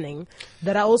listening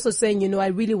that are also saying, you know, I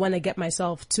really want to get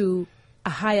myself to a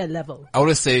higher level? I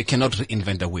always say you cannot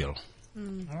reinvent the wheel.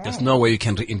 There's no way you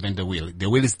can reinvent the wheel. The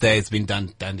wheel is there, it's been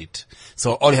done it.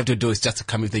 So all you have to do is just to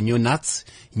come with the new nuts,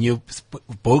 new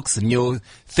books, new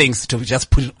things to just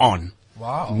put it on.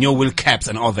 Wow. New wheel caps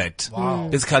and all that. Wow.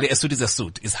 Basically, a suit is a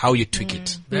suit. It's how you tweak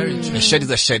it. Very true. A shirt is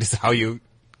a shirt. It's how you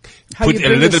How put you a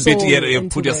bring little your bit soul here, you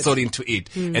into put your it. soul into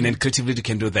it. And then creatively you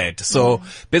can do that. So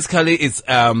basically it's,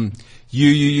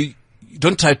 you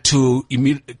don't try to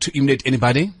emulate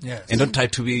anybody. Yes. And don't try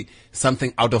to be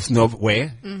something out of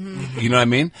nowhere. You know what I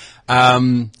mean?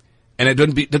 And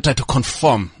don't try to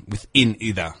conform within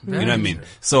either. You know what I mean?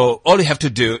 So all you have to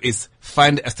do is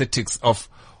find the aesthetics of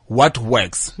what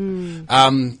works.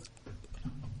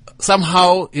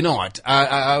 Somehow, you know what?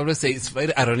 I always say it's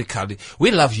very ironical.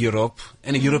 We love Europe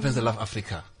and the Europeans love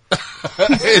Africa.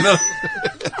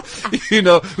 you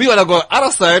know, we want to go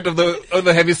other side of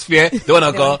the hemisphere. They want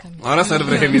to go other side of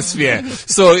the hemisphere.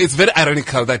 So it's very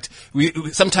ironical that we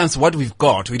sometimes what we've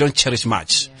got, we don't cherish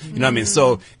much. You know what I mean?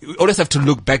 So we always have to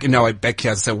look back in our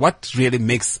backyard and say, what really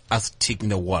makes us tick in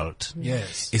the world?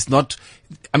 Yes. It's not,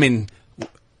 I mean,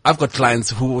 I've got clients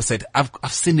who said, I've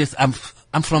seen this, I'm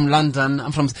from London,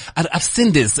 I've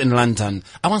seen this in London.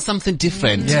 I want something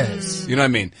different. Yes. You know what I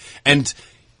mean?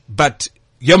 But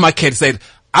your market said,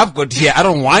 I've got here, I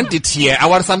don't want it here, I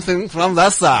want something from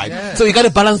that side. Yes. So you gotta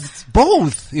balance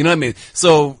both, you know what I mean?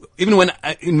 So even when,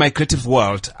 in my creative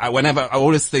world, whenever I'm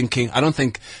always thinking, I don't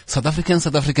think South African,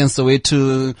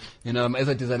 Soweto, you know, as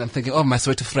a designer, I'm thinking, oh, my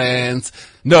Soweto friends.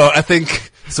 No, I think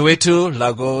Soweto,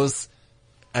 Lagos,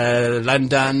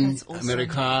 London,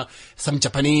 America, some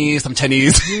Japanese, some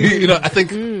Chinese, you know, I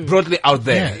think broadly out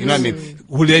there, you know what I mean?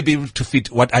 Will they be able to fit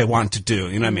what I want to do,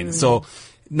 you know what I mean? So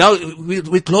now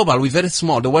we're global, we're very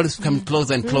small, the world is becoming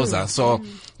closer and closer, so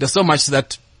there's so much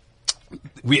that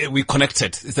we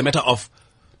connected. It's a matter of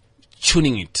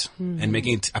tuning it and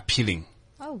making it appealing.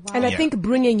 Oh, wow. And I think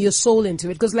bringing your soul into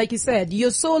it, because like you said, your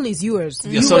soul is yours.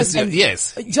 Your soul is yours,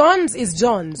 yes. John's is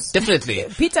John's. Definitely.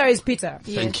 Peter is Peter.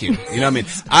 Thank you. You know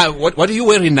what I mean? What are you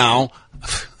wearing now?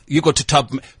 You go to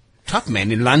top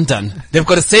Topman in London. They've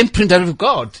got the same print that we've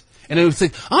got. And they would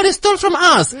say, oh, they stole from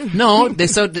us. No, they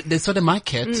saw the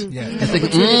market. They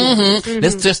think,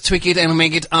 let's just tweak it and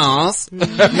make it ours. You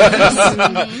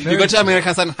go to America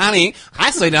and say, honey,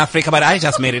 I saw it in Africa, but I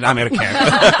just made it American.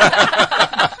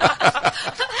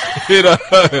 You know,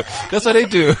 that's what they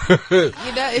do. You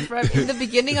know, in the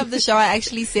beginning of the show, I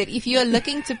actually said, if you're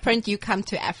looking to print, you come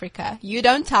to Africa. You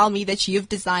don't tell me that you've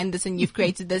designed this and you've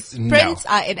created this. Prints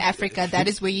are in Africa. That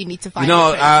is where you need to find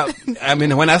I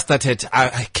mean, when I started,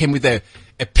 I came with a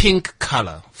pink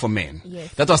color for men.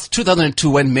 Yes. That was 2002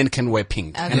 when men can wear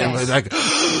pink. Okay. And I was like,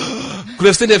 could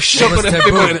have seen a shock on the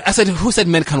people. I said, who said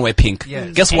men can wear pink?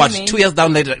 Yes. Guess what? 2 years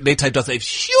down later, it was a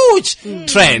huge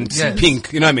trend,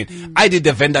 pink. You know what I mean? I did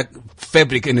the vendor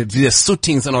fabric and the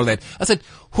suitings and all that. I said,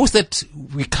 who said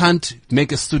we can't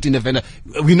make a suit in the vendor?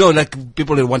 We know, like,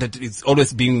 people that wanted, it's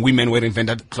always being women wearing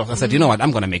vendor clothes. I said, you know what?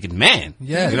 I'm going to make it man.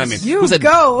 Yes. You know what I mean? You Who said,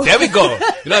 go. There we go. You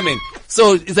know what I mean?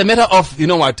 So it's a matter of, you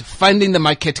know what, finding the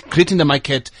market, creating the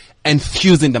market, and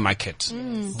fusing the market.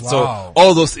 So Wow.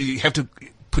 all those, you have to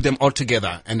put them all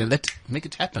together and then make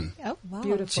it happen. Oh, wow.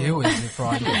 Beautiful. Chill with me,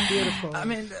 Friday. Beautiful. I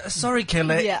mean, sorry,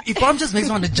 Kayla. Yeah. Ifram just makes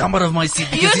me want to jump out of my seat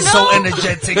because he's so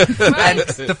energetic. And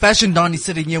the fashion don is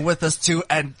sitting here with us too.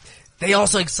 And they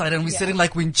also excited. And we're sitting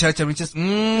like we're in church and we're just,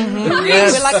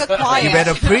 yes. We're like a choir. You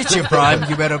better preach, Ifram.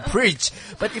 You better preach.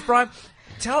 But Ifram,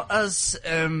 tell us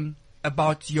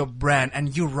about your brand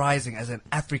and you rising as an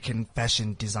African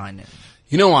fashion designer.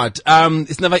 You know what?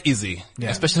 It's never easy. Yeah.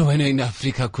 Especially when you're in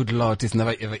Africa, good Lord, it's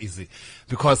never ever easy.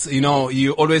 Because, you know,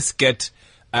 you always get,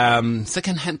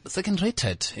 second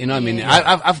rated. You know what I mean?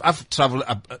 I've traveled,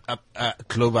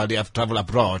 globally, I've traveled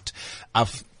abroad.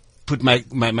 I've put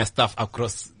my stuff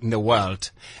across in the world.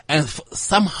 And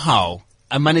somehow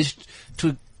I managed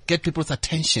to get people's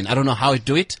attention. I don't know how I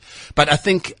do it, but I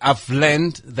think I've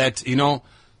learned that, you know,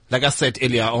 like I said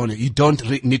earlier on, you don't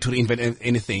need to reinvent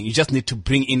anything. You just need to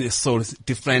bring in a soul,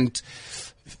 different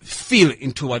feel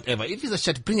into whatever. If it's a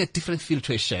shirt, bring a different feel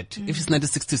to a shirt. If it's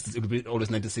 1960s, it will be always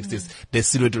 1960s. The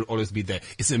silhouette will always be there.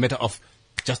 It's a matter of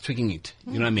just tweaking it.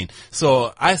 You know what I mean?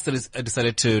 So I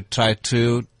decided to try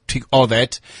to tweak all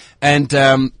that. And,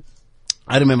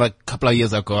 I remember a couple of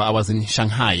years ago, I was in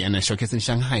Shanghai and a showcase in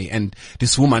Shanghai, and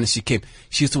this woman, she came.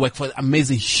 She used to work for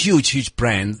amazing, huge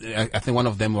brands. I think one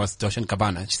of them was Dolce &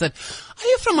 Gabbana. She said, "Are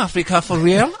you from Africa for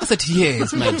real?" I said,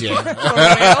 "Yes, my dear."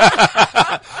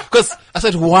 Because I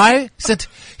said, "Why?" She said,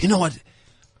 "You know what?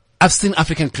 I've seen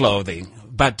African clothing,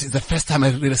 but it's the first time I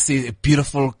really see a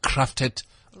beautiful crafted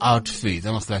outfit." And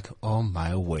I was like, "Oh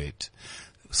my word."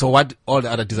 So what all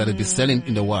the other designers be selling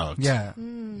in the world? Yeah.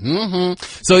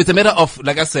 So it's a matter of,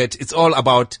 like I said, it's all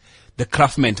about the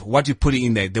craftsman, what you put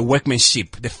in there, the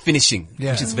workmanship, the finishing,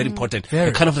 which is very important.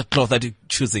 The kind of the cloth that you're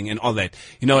choosing and all that.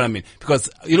 You know what I mean? Because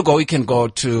you can go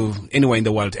to anywhere in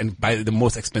the world and buy the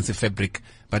most expensive fabric,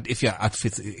 but if your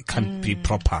outfit it can't be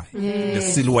proper, the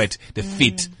silhouette, the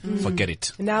fit, forget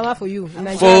it. An hour for you.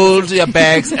 Fold your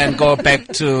bags and go back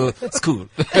to school.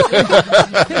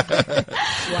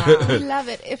 Wow. Love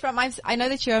it. I know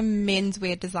that you're a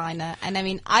menswear designer, and I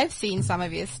mean, I've seen some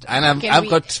of your stuff. And I've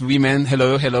got women.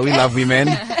 Hello, we love women.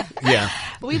 Yeah.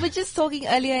 We were just talking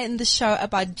earlier in the show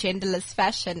about genderless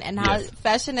fashion and how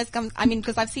fashion has come. I mean,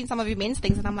 because I've seen some of your men's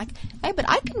things, and I'm like, hey, but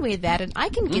I can wear that and I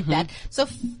can get that. So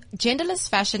genderless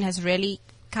fashion has really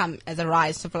come as a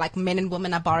rise. So for like men and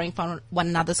women are borrowing from one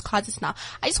another's closets now.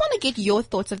 I just want to get your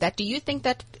thoughts of that. Do you think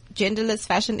that genderless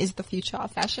fashion is the future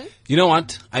of fashion? You know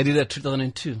what? I did that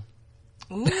 2002.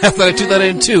 I started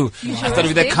 2002. I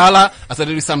started with the color. I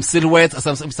started with some silhouettes,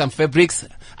 some fabrics.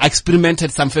 I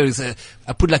experimented some fabrics.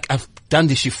 I've done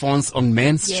the chiffons on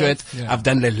men's shirts. Yeah. I've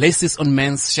done the laces on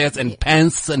men's shirts and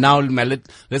pants. Now my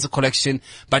lace collection.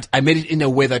 But I made it in a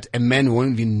way that a man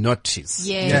won't even notice.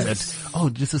 Yes.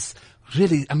 That, this is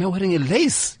really, am I wearing a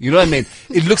lace? You know what I mean?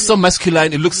 It looks so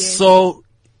masculine. It looks so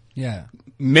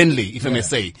manly, if I may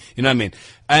say. You know what I mean?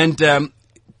 And,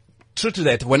 true to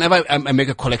that, whenever I make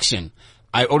a collection,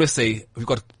 I always say we've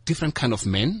got different kind of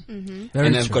men,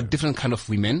 and I've got different kind of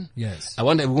women. Yes. I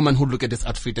want a woman who look at this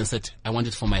outfit and said, "I want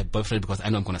it for my boyfriend because I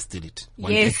know I'm gonna steal it."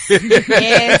 Yes.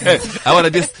 I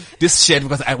wanted this shirt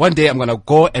because one day I'm gonna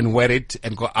go and wear it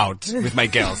and go out with my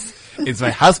girls. It's my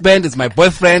husband, it's my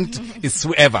boyfriend, it's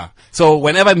whoever. So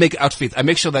whenever I make outfits, I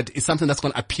make sure that it's something that's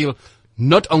gonna appeal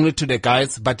not only to the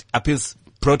guys but appeals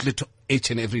broadly to each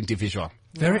and every individual.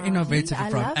 Very innovative,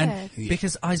 Ifram. And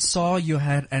because I saw you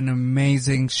had an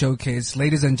amazing showcase.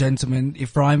 Ladies and gentlemen,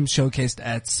 Ifram showcased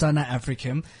at Sana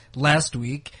African last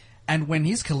week. And when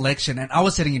his collection, and I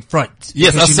was sitting in front.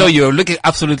 Yes, I because, saw you. Looking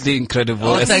absolutely incredible.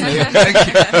 Oh, thank you. Thank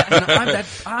you.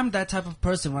 I'm that type of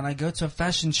person. When I go to a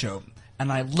fashion show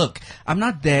and I look, I'm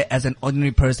not there as an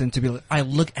ordinary person to be like, I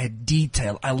look at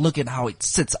detail. I look at how it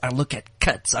sits. I look at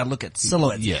cuts. I look at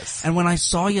silhouettes. Yes. And when I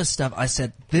saw your stuff, I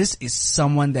said, this is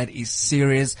someone that is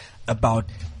serious about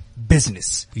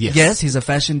business. Yes, he's a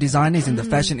fashion designer. He's in the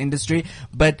fashion industry,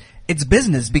 but it's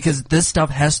business because this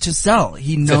stuff has to sell.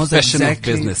 He knows fashion of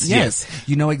exactly. business, Yes. yes.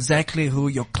 You know exactly who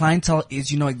your clientele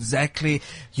is. You know exactly,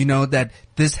 that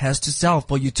this has to sell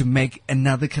for you to make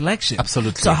another collection.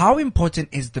 Absolutely. So how important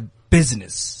is the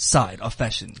business side of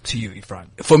fashion to you,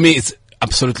 Ephraim? For me, it's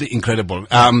absolutely incredible.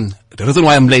 The reason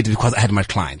why I'm late is because I had my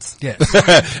clients. Yes.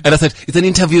 And I said, it's an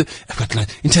interview. I've got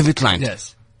client. Interview client.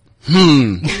 Yes.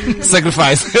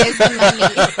 Sacrifice.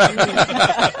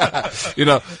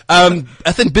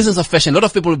 I think business of fashion, a lot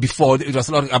of people before, it was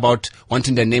a lot about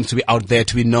wanting their names to be out there,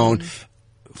 to be known.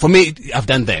 For me, I've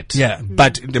done that. Yeah.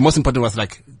 But the most important was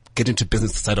like getting to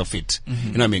business side of it. You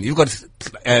know what I mean? You've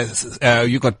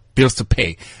got bills to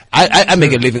pay. I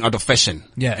make a living out of fashion.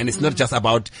 Yeah. And it's not just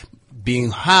about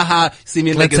being see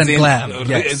me in Glitz and magazine, glam.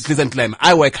 Yes. glitz and glam.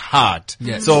 I work hard.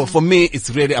 Yes. So for me,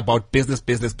 it's really about business.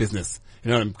 You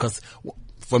know, because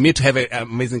for me to have an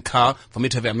amazing car, for me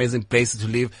to have an amazing place to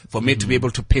live, for me to be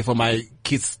able to pay for my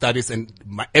kids' studies and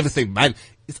everything,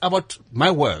 it's about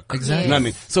my work. Exactly. You know what I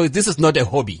mean? So this is not a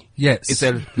hobby. Yes. It's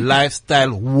a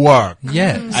lifestyle work.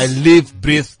 Yes. I live,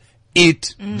 breathe,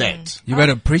 eat that. You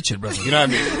better preach it, brother. You know what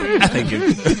I mean? I thank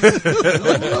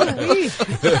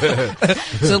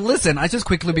you. So listen, I just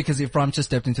quickly, because Ephraim just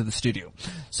stepped into the studio.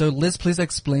 So Liz, please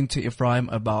explain to Ephraim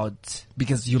about,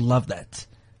 because you love that.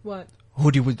 What? Who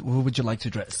would you like to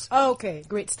dress? Okay,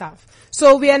 great stuff.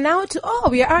 So we're a bit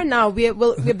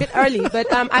early,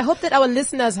 but I hope that our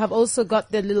listeners have also got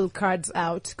their little cards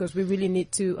out, because we really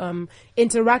need to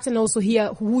interact and also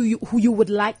hear who you would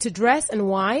like to dress and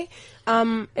why.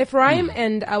 Ephraim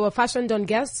and our Fashion Dawn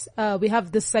guests, we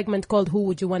have this segment called Who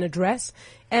Would You Want to Dress?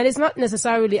 And it's not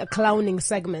necessarily a clowning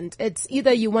segment. It's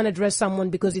either you want to dress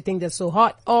someone because you think they're so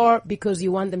hot, or because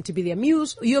you want them to be your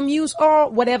muse, or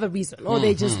whatever reason, or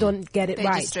they just don't get it They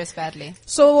right. just dress badly.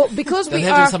 So because Then we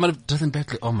having are, someone dressing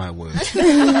badly, oh my word.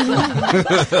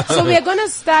 so we are gonna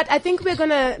start. I think we're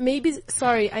gonna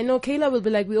I know Kayla will be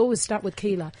like, we always start with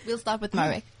Kayla. We'll start with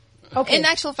Marek. Okay. In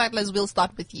actual fact, Liz, we'll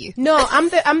start with you. No, I'm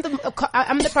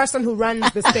the person who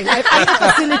runs this thing. I'm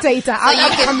the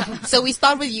facilitator. So we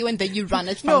start with you and then you run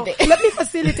it from No, there. let me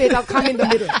facilitate. I'll come in the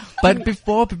middle. But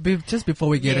just before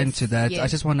we get Yes, into that, yes. I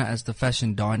just want to ask the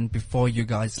Fashion Dawn, before you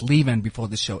guys leave and before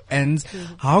the show ends,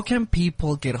 how can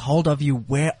people get hold of you?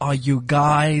 Where are you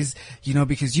guys?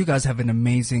 Because you guys have an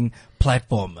amazing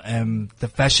platform, the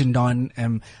Fashion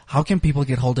Dawn. How can people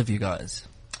get hold of you guys?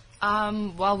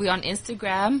 Well, we're on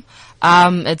Instagram.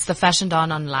 It's the Fashion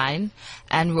Dawn Online,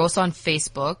 and we're also on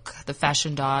Facebook, the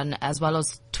Fashion Dawn, as well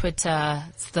as Twitter.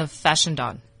 It's the Fashion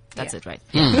Dawn. That's it, right?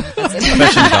 Yeah. That's it.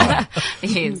 Fashion Dawn.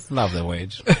 Yes. Love the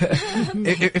wage.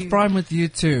 Ephraim, with you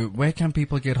too, where can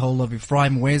people get hold of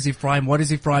Ephraim? Where's Ephraim? What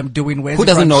is Ephraim doing? Where's Who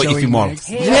doesn't know Ephraim Ify Mall?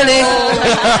 Really?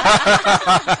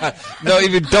 No,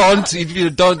 if you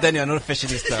don't, then you're not a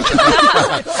fashionista.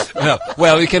 No.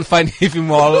 Well, you can find Ify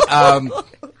Mall,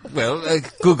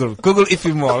 Google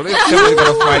Ify Mall. You're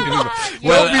gonna find Ify Mall.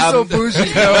 Don't be so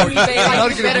bougie.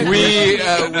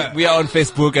 We are on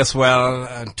Facebook as well,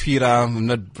 and Twitter. I'm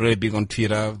not very big on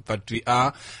Twitter, but we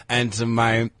are. And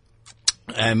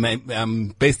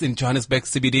I'm based in Johannesburg,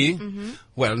 CBD.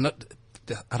 Well, not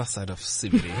the other side of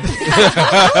CBD.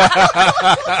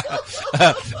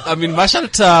 I'm in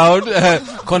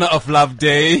Marshalltown, corner of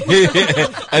Loveday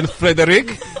and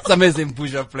Frederick. It's an amazing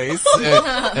bourgeois place.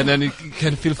 And then you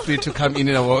can feel free to come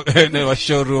in our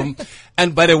showroom.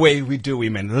 And by the way, we do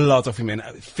women, lots of women.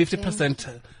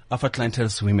 50% of our clientele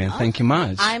is women. Thank you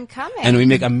much. I'm coming. And we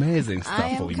make amazing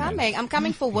stuff for women. I'm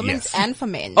coming for women's Yes. and for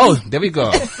men. Oh, there we go.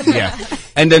 Yeah.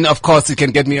 And then, of course, you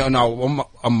can get me on our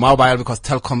mobile, because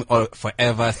Telkom or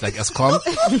forever is like Escom.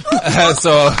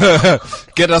 So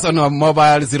get us on our mobile,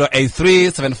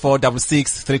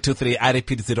 083-7466-323. I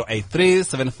repeat,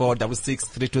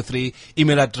 083-7466-323.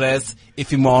 Email address,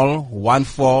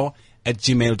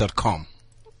 ifymall14@gmail.com.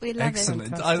 We love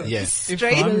Excellent. it. Yes.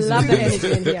 Straight. We love the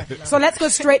energy in here. So let's go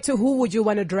straight to who would you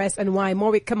want to dress and why.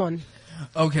 Morik, come on.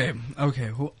 Okay.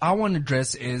 Who I want to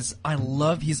dress is,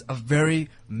 he's a very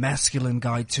masculine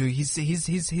guy too.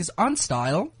 He's on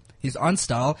style. He's on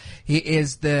style. He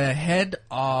is the head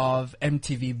of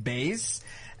MTV Base,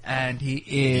 and he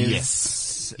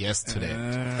is Yes, today.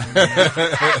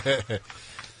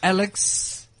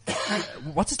 Alex.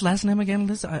 What's his last name again,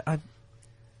 Liz?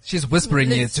 She's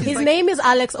whispering it to me. His name is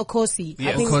Alex Okosi.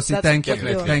 Yes. I think Okosi, that's thank you. what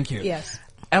you're- Thank you. Yes.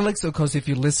 Alex Okosi, if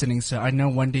you're listening, sir, I know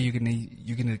one day you're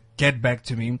gonna get back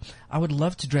to me. I would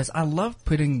love to dress. I love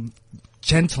putting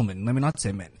gentlemen, let me not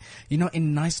say men,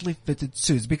 in nicely fitted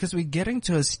suits, because we're getting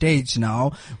to a stage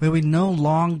now where we no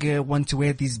longer want to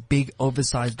wear these big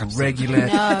oversized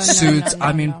regular suits.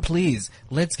 I mean, please,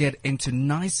 let's get into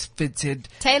nice fitted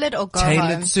Tailored or go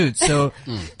home. suits. So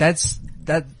that's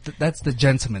the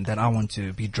gentleman that I want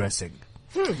to be dressing.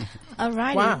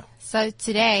 Alrighty. Wow. So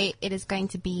today it is going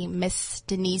to be Miss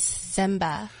Denise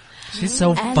Zimba. She's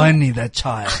so funny, that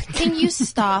child. Can you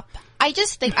stop? I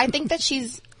think that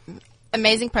she's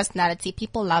amazing personality.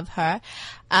 People love her.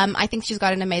 I think she's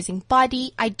got an amazing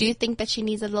body. I do think that she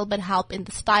needs a little bit of help in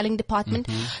the styling department.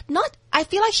 I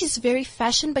feel like she's very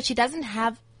fashion, but she doesn't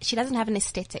have an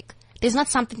aesthetic. There's not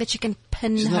something that you can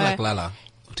pin She's her. not like Lala.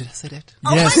 Did I say that?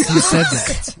 Yes, you said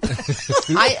that.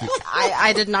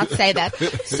 I did not say that.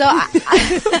 So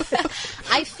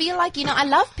I feel like, I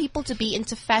love people to be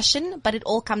into fashion, but it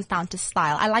all comes down to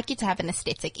style. I like you to have an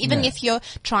aesthetic. Even if you're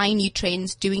trying new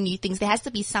trends, doing new things, there has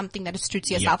to be something that is true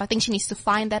to yourself. I think she needs to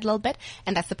find that a little bit,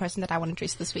 and that's the person that I want to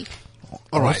dress this week.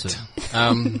 All right.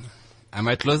 Am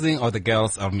I closing or the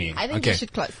girls or me? I think you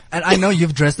should close. And I know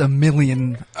you've dressed a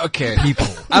million people.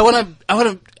 I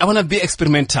wanna be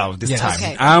experimental this time.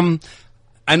 Okay.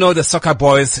 I know the soccer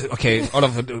boys. Okay, all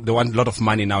of they want a lot of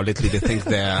money now. Lately, they think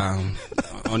they're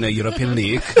on a European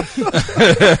league.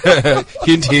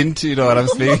 Hint, hint. You know what I'm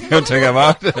saying? I'm talking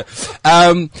about.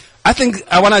 I think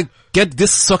I wanna get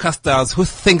these soccer stars who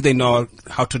think they know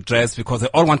how to dress, because they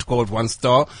all want to go to one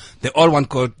store. They all want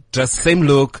to go dress same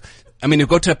look. I mean, you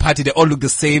go to a party, they all look the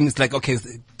same. It's like, okay,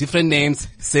 different names,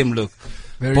 same look.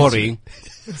 Very boring.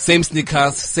 Same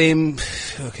sneakers, same.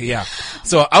 Okay, yeah.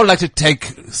 So I would like to take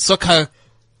soccer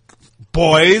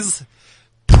boys,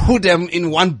 put them in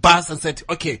one bus and say,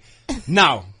 okay,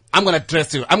 now I'm going to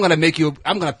dress you. I'm going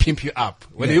to pimp you up.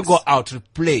 When you go out to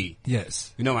play.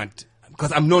 Yes. You know what?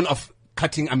 Because I'm known of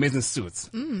cutting amazing suits.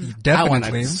 Definitely. I want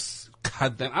to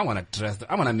cut them. I want to dress them.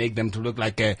 I want to make them to look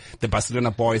like the Barcelona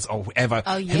boys or whoever.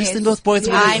 Oh, yes. Have you seen those boys?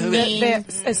 I mean,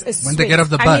 When they get off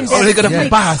the bus. Oh, they get off the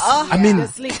bus. Oh, I mean, they're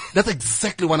asleep. that's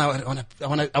exactly what I want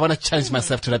to challenge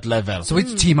myself to that level. So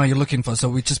which team are you looking for? So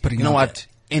we're just putting You know it out what?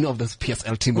 Any of those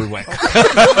PSL team will work.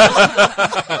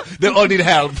 They all need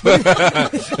help.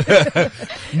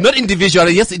 Not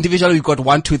individually. Yes, individually we got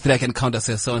 1, 2, 3. I can count as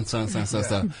so and so and so and so.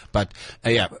 So. But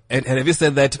yeah. And have you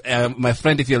said that? My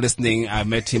friend, if you're listening, I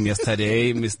met him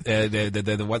yesterday.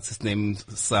 The what's his name?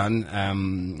 Son.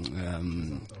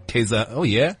 Kaiser. Oh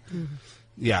yeah.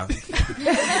 Yeah.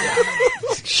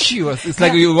 She was, it's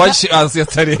like you watched us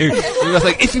yesterday. It was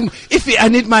like, if I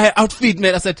need my outfit,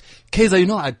 man. I said, Kaiser,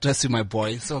 I dress you, my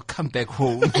boy, so come back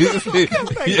home.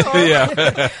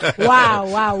 Yeah.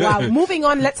 Wow. Moving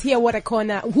on, let's hear who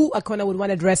Akona would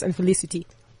want to dress and Felicity.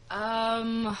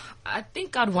 I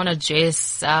think I'd want to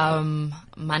dress Manaka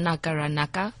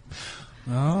Ranaka.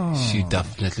 Oh. She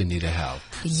definitely need help.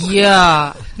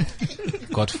 Yeah.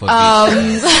 God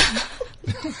forbid.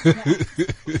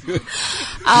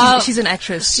 She's an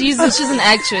actress. She's an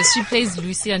actress. She plays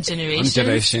Lucy on On Generations.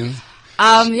 Generation.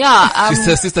 She's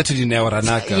She's sister to Dineo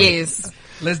Ranaka. Yes.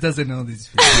 Les doesn't know these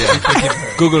people.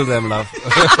 Yeah. Google them, love.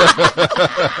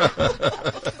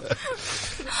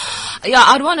 Yeah,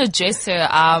 I'd want to dress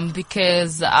her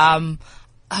because the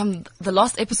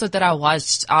last episode that I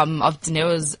watched of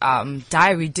Dineo's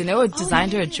diary, Dineo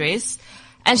designed her a dress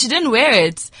and she didn't wear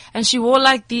it, and she wore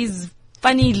like these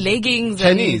funny leggings.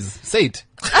 Chinese. Say it.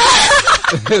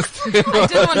 I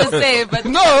didn't want to say it, but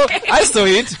No, I saw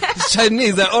it. It's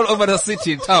Chinese. They're all over the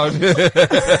city, town.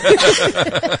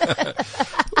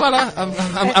 Well,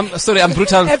 I'm sorry. I'm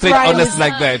brutal, straight, right. honest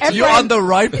like that. You're on the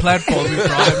right platform,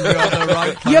 Ibrahim. You're on the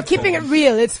right platform. You're keeping it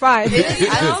real. It's fine.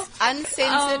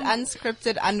 Uncensored,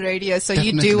 unscripted, unradio, so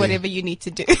you do whatever you need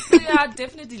to do. yeah, I'd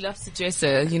definitely love to dress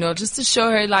her, just to show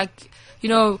her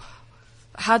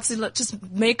how to just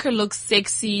make her look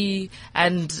sexy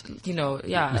and,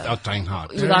 Without trying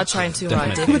hard. without trying too hard.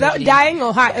 Definitely. Without dying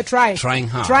or trying? Trying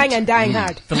hard. Trying and dying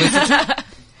hard.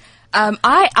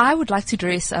 I would like to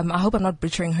dress, I hope I'm not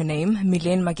butchering her name,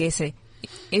 Milene Magese.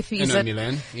 If You is know that,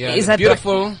 Milan? Yeah. is that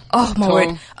beautiful? oh my tall.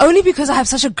 word. Only because I have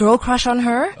such a girl crush on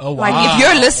her. Oh, wow. Like, if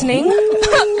you're listening.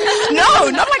 No,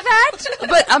 not like that.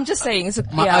 But I'm just saying. It's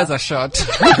My eyes are shut.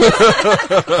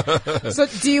 So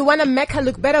do you want to make her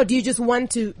look better, or do you just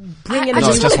want to bring in I a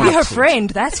just new want to be type? her friend,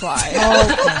 that's why.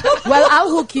 Well, I'll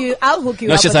hook you No,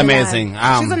 up she's with the amazing.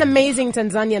 man. She's an amazing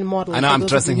Tanzanian model. I know for I'm those of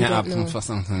dressing you her who up don't know. for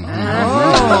something.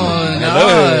 Oh,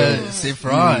 no. See,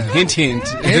 Fry. Hint, hint.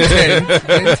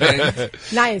 Hint.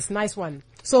 Nice one.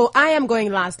 So I am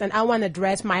going last, and I want to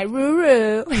dress my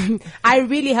Ruru. I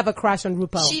really have a crush on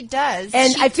RuPaul. She does.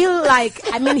 And I feel like,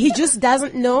 I mean, he just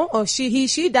doesn't know, or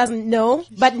she doesn't know.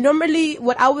 But normally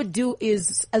what I would do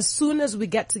is, as soon as we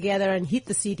get together and hit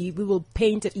the city, we will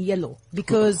paint it yellow.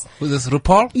 Because... Who's this,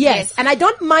 RuPaul? Yes. And I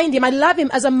don't mind him. I love him.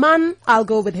 As a man, I'll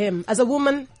go with him. As a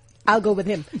woman, I'll go with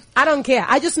him. I don't care.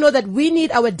 I just know that we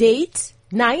need our date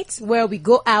night where we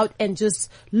go out and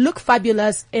just look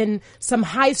fabulous in some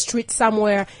high street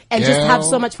somewhere and just have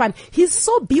so much fun. He's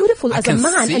so beautiful as a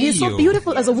man, and he's so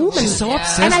beautiful as a woman. She's so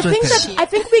obsessed and I with think him. I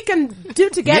think we can do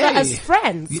together as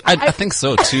friends. I think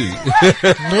so too.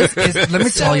 Liz is, let me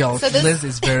tell y'all, so this- Liz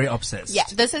is very obsessed. Yeah,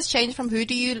 this has changed from who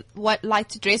do you like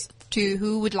to dress to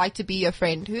who would like to be your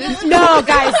friend. No,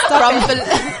 guys,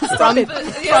 stop it.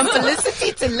 From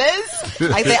Felicity to Liz.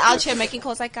 Like they're out here making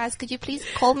calls like, guys, could you please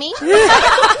call me?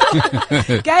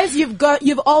 Guys,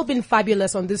 you've all been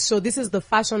fabulous on this show. This is the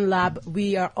Fashion Lab.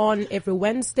 We are on every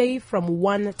Wednesday from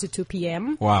 1 to 2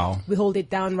 p.m. Wow. We hold it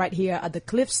down right here at the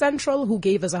Cliff Central, who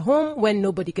gave us a home when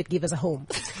nobody could give us a home.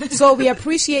 So we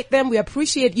appreciate them. We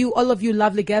appreciate you, all of you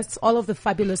lovely guests, all of the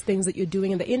fabulous things that you're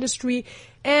doing in the industry.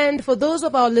 And for those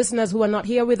of our listeners who are not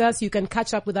here with us, you can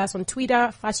catch up with us on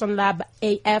Twitter, Fashion Lab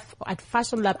AF, at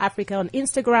Fashion Lab Africa on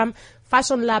Instagram,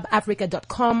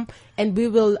 fashionlabafrica.com, and we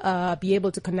will be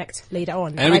able to connect later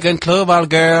on. And we can club our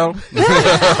girl. We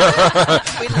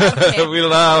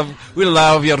love him. we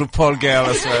love your RuPaul girl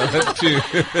as well too.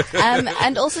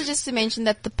 And also just to mention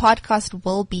that the podcast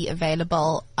will be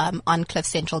available on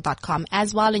cliffcentral.com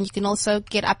as well, and you can also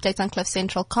get updates on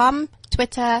cliffcentral.com,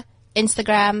 Twitter,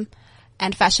 Instagram,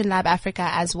 and Fashion Lab Africa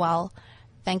as well.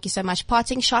 Thank you so much.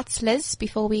 Parting shots, Liz,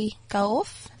 before we go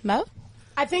off. Mo?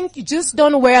 I think you just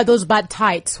don't wear those bad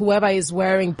tights, whoever is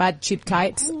wearing bad cheap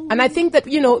tights. And I think that,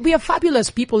 we are fabulous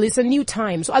people. It's a new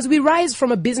time. So as we rise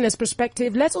from a business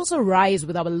perspective, let's also rise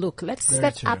with our look. Let's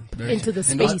step up into the And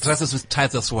space. not dresses with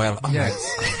tights as well. Oh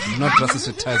Yes. Not dresses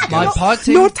with tights. My girls.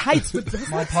 parting, No tights with this.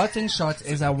 my parting shot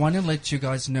is I want to let you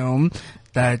guys know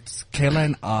that Kayla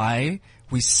and I,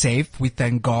 we're safe. We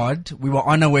thank God. We were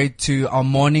on our way to our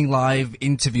morning live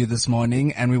interview this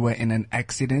morning, and we were in an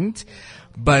accident.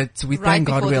 But we thank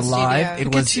God before we're the alive. studio.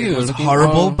 It was, at you, it was looking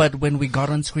horrible, all- but when we got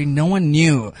on screen, no one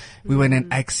knew we were in an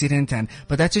accident.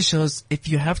 But that just shows if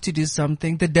you have to do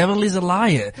something, the devil is a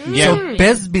liar. So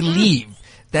best believe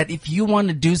that if you want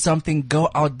to do something, go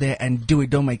out there and do it.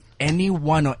 Don't make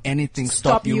anyone or anything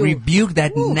stop you. you. Rebuke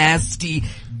that nasty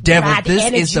devil. Bad This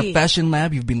is the energy. Fashion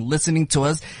Lab. You've been listening to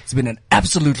us. It's been an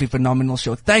absolutely phenomenal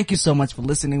show. Thank you so much for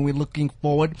listening. We're looking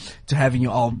forward to having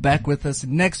you all back with us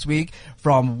next week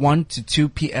from 1 to 2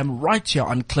 p.m. right here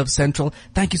on Cliff Central.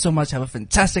 Thank you so much. Have a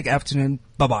fantastic afternoon.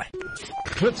 Bye-bye.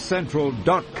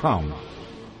 CliffCentral.com.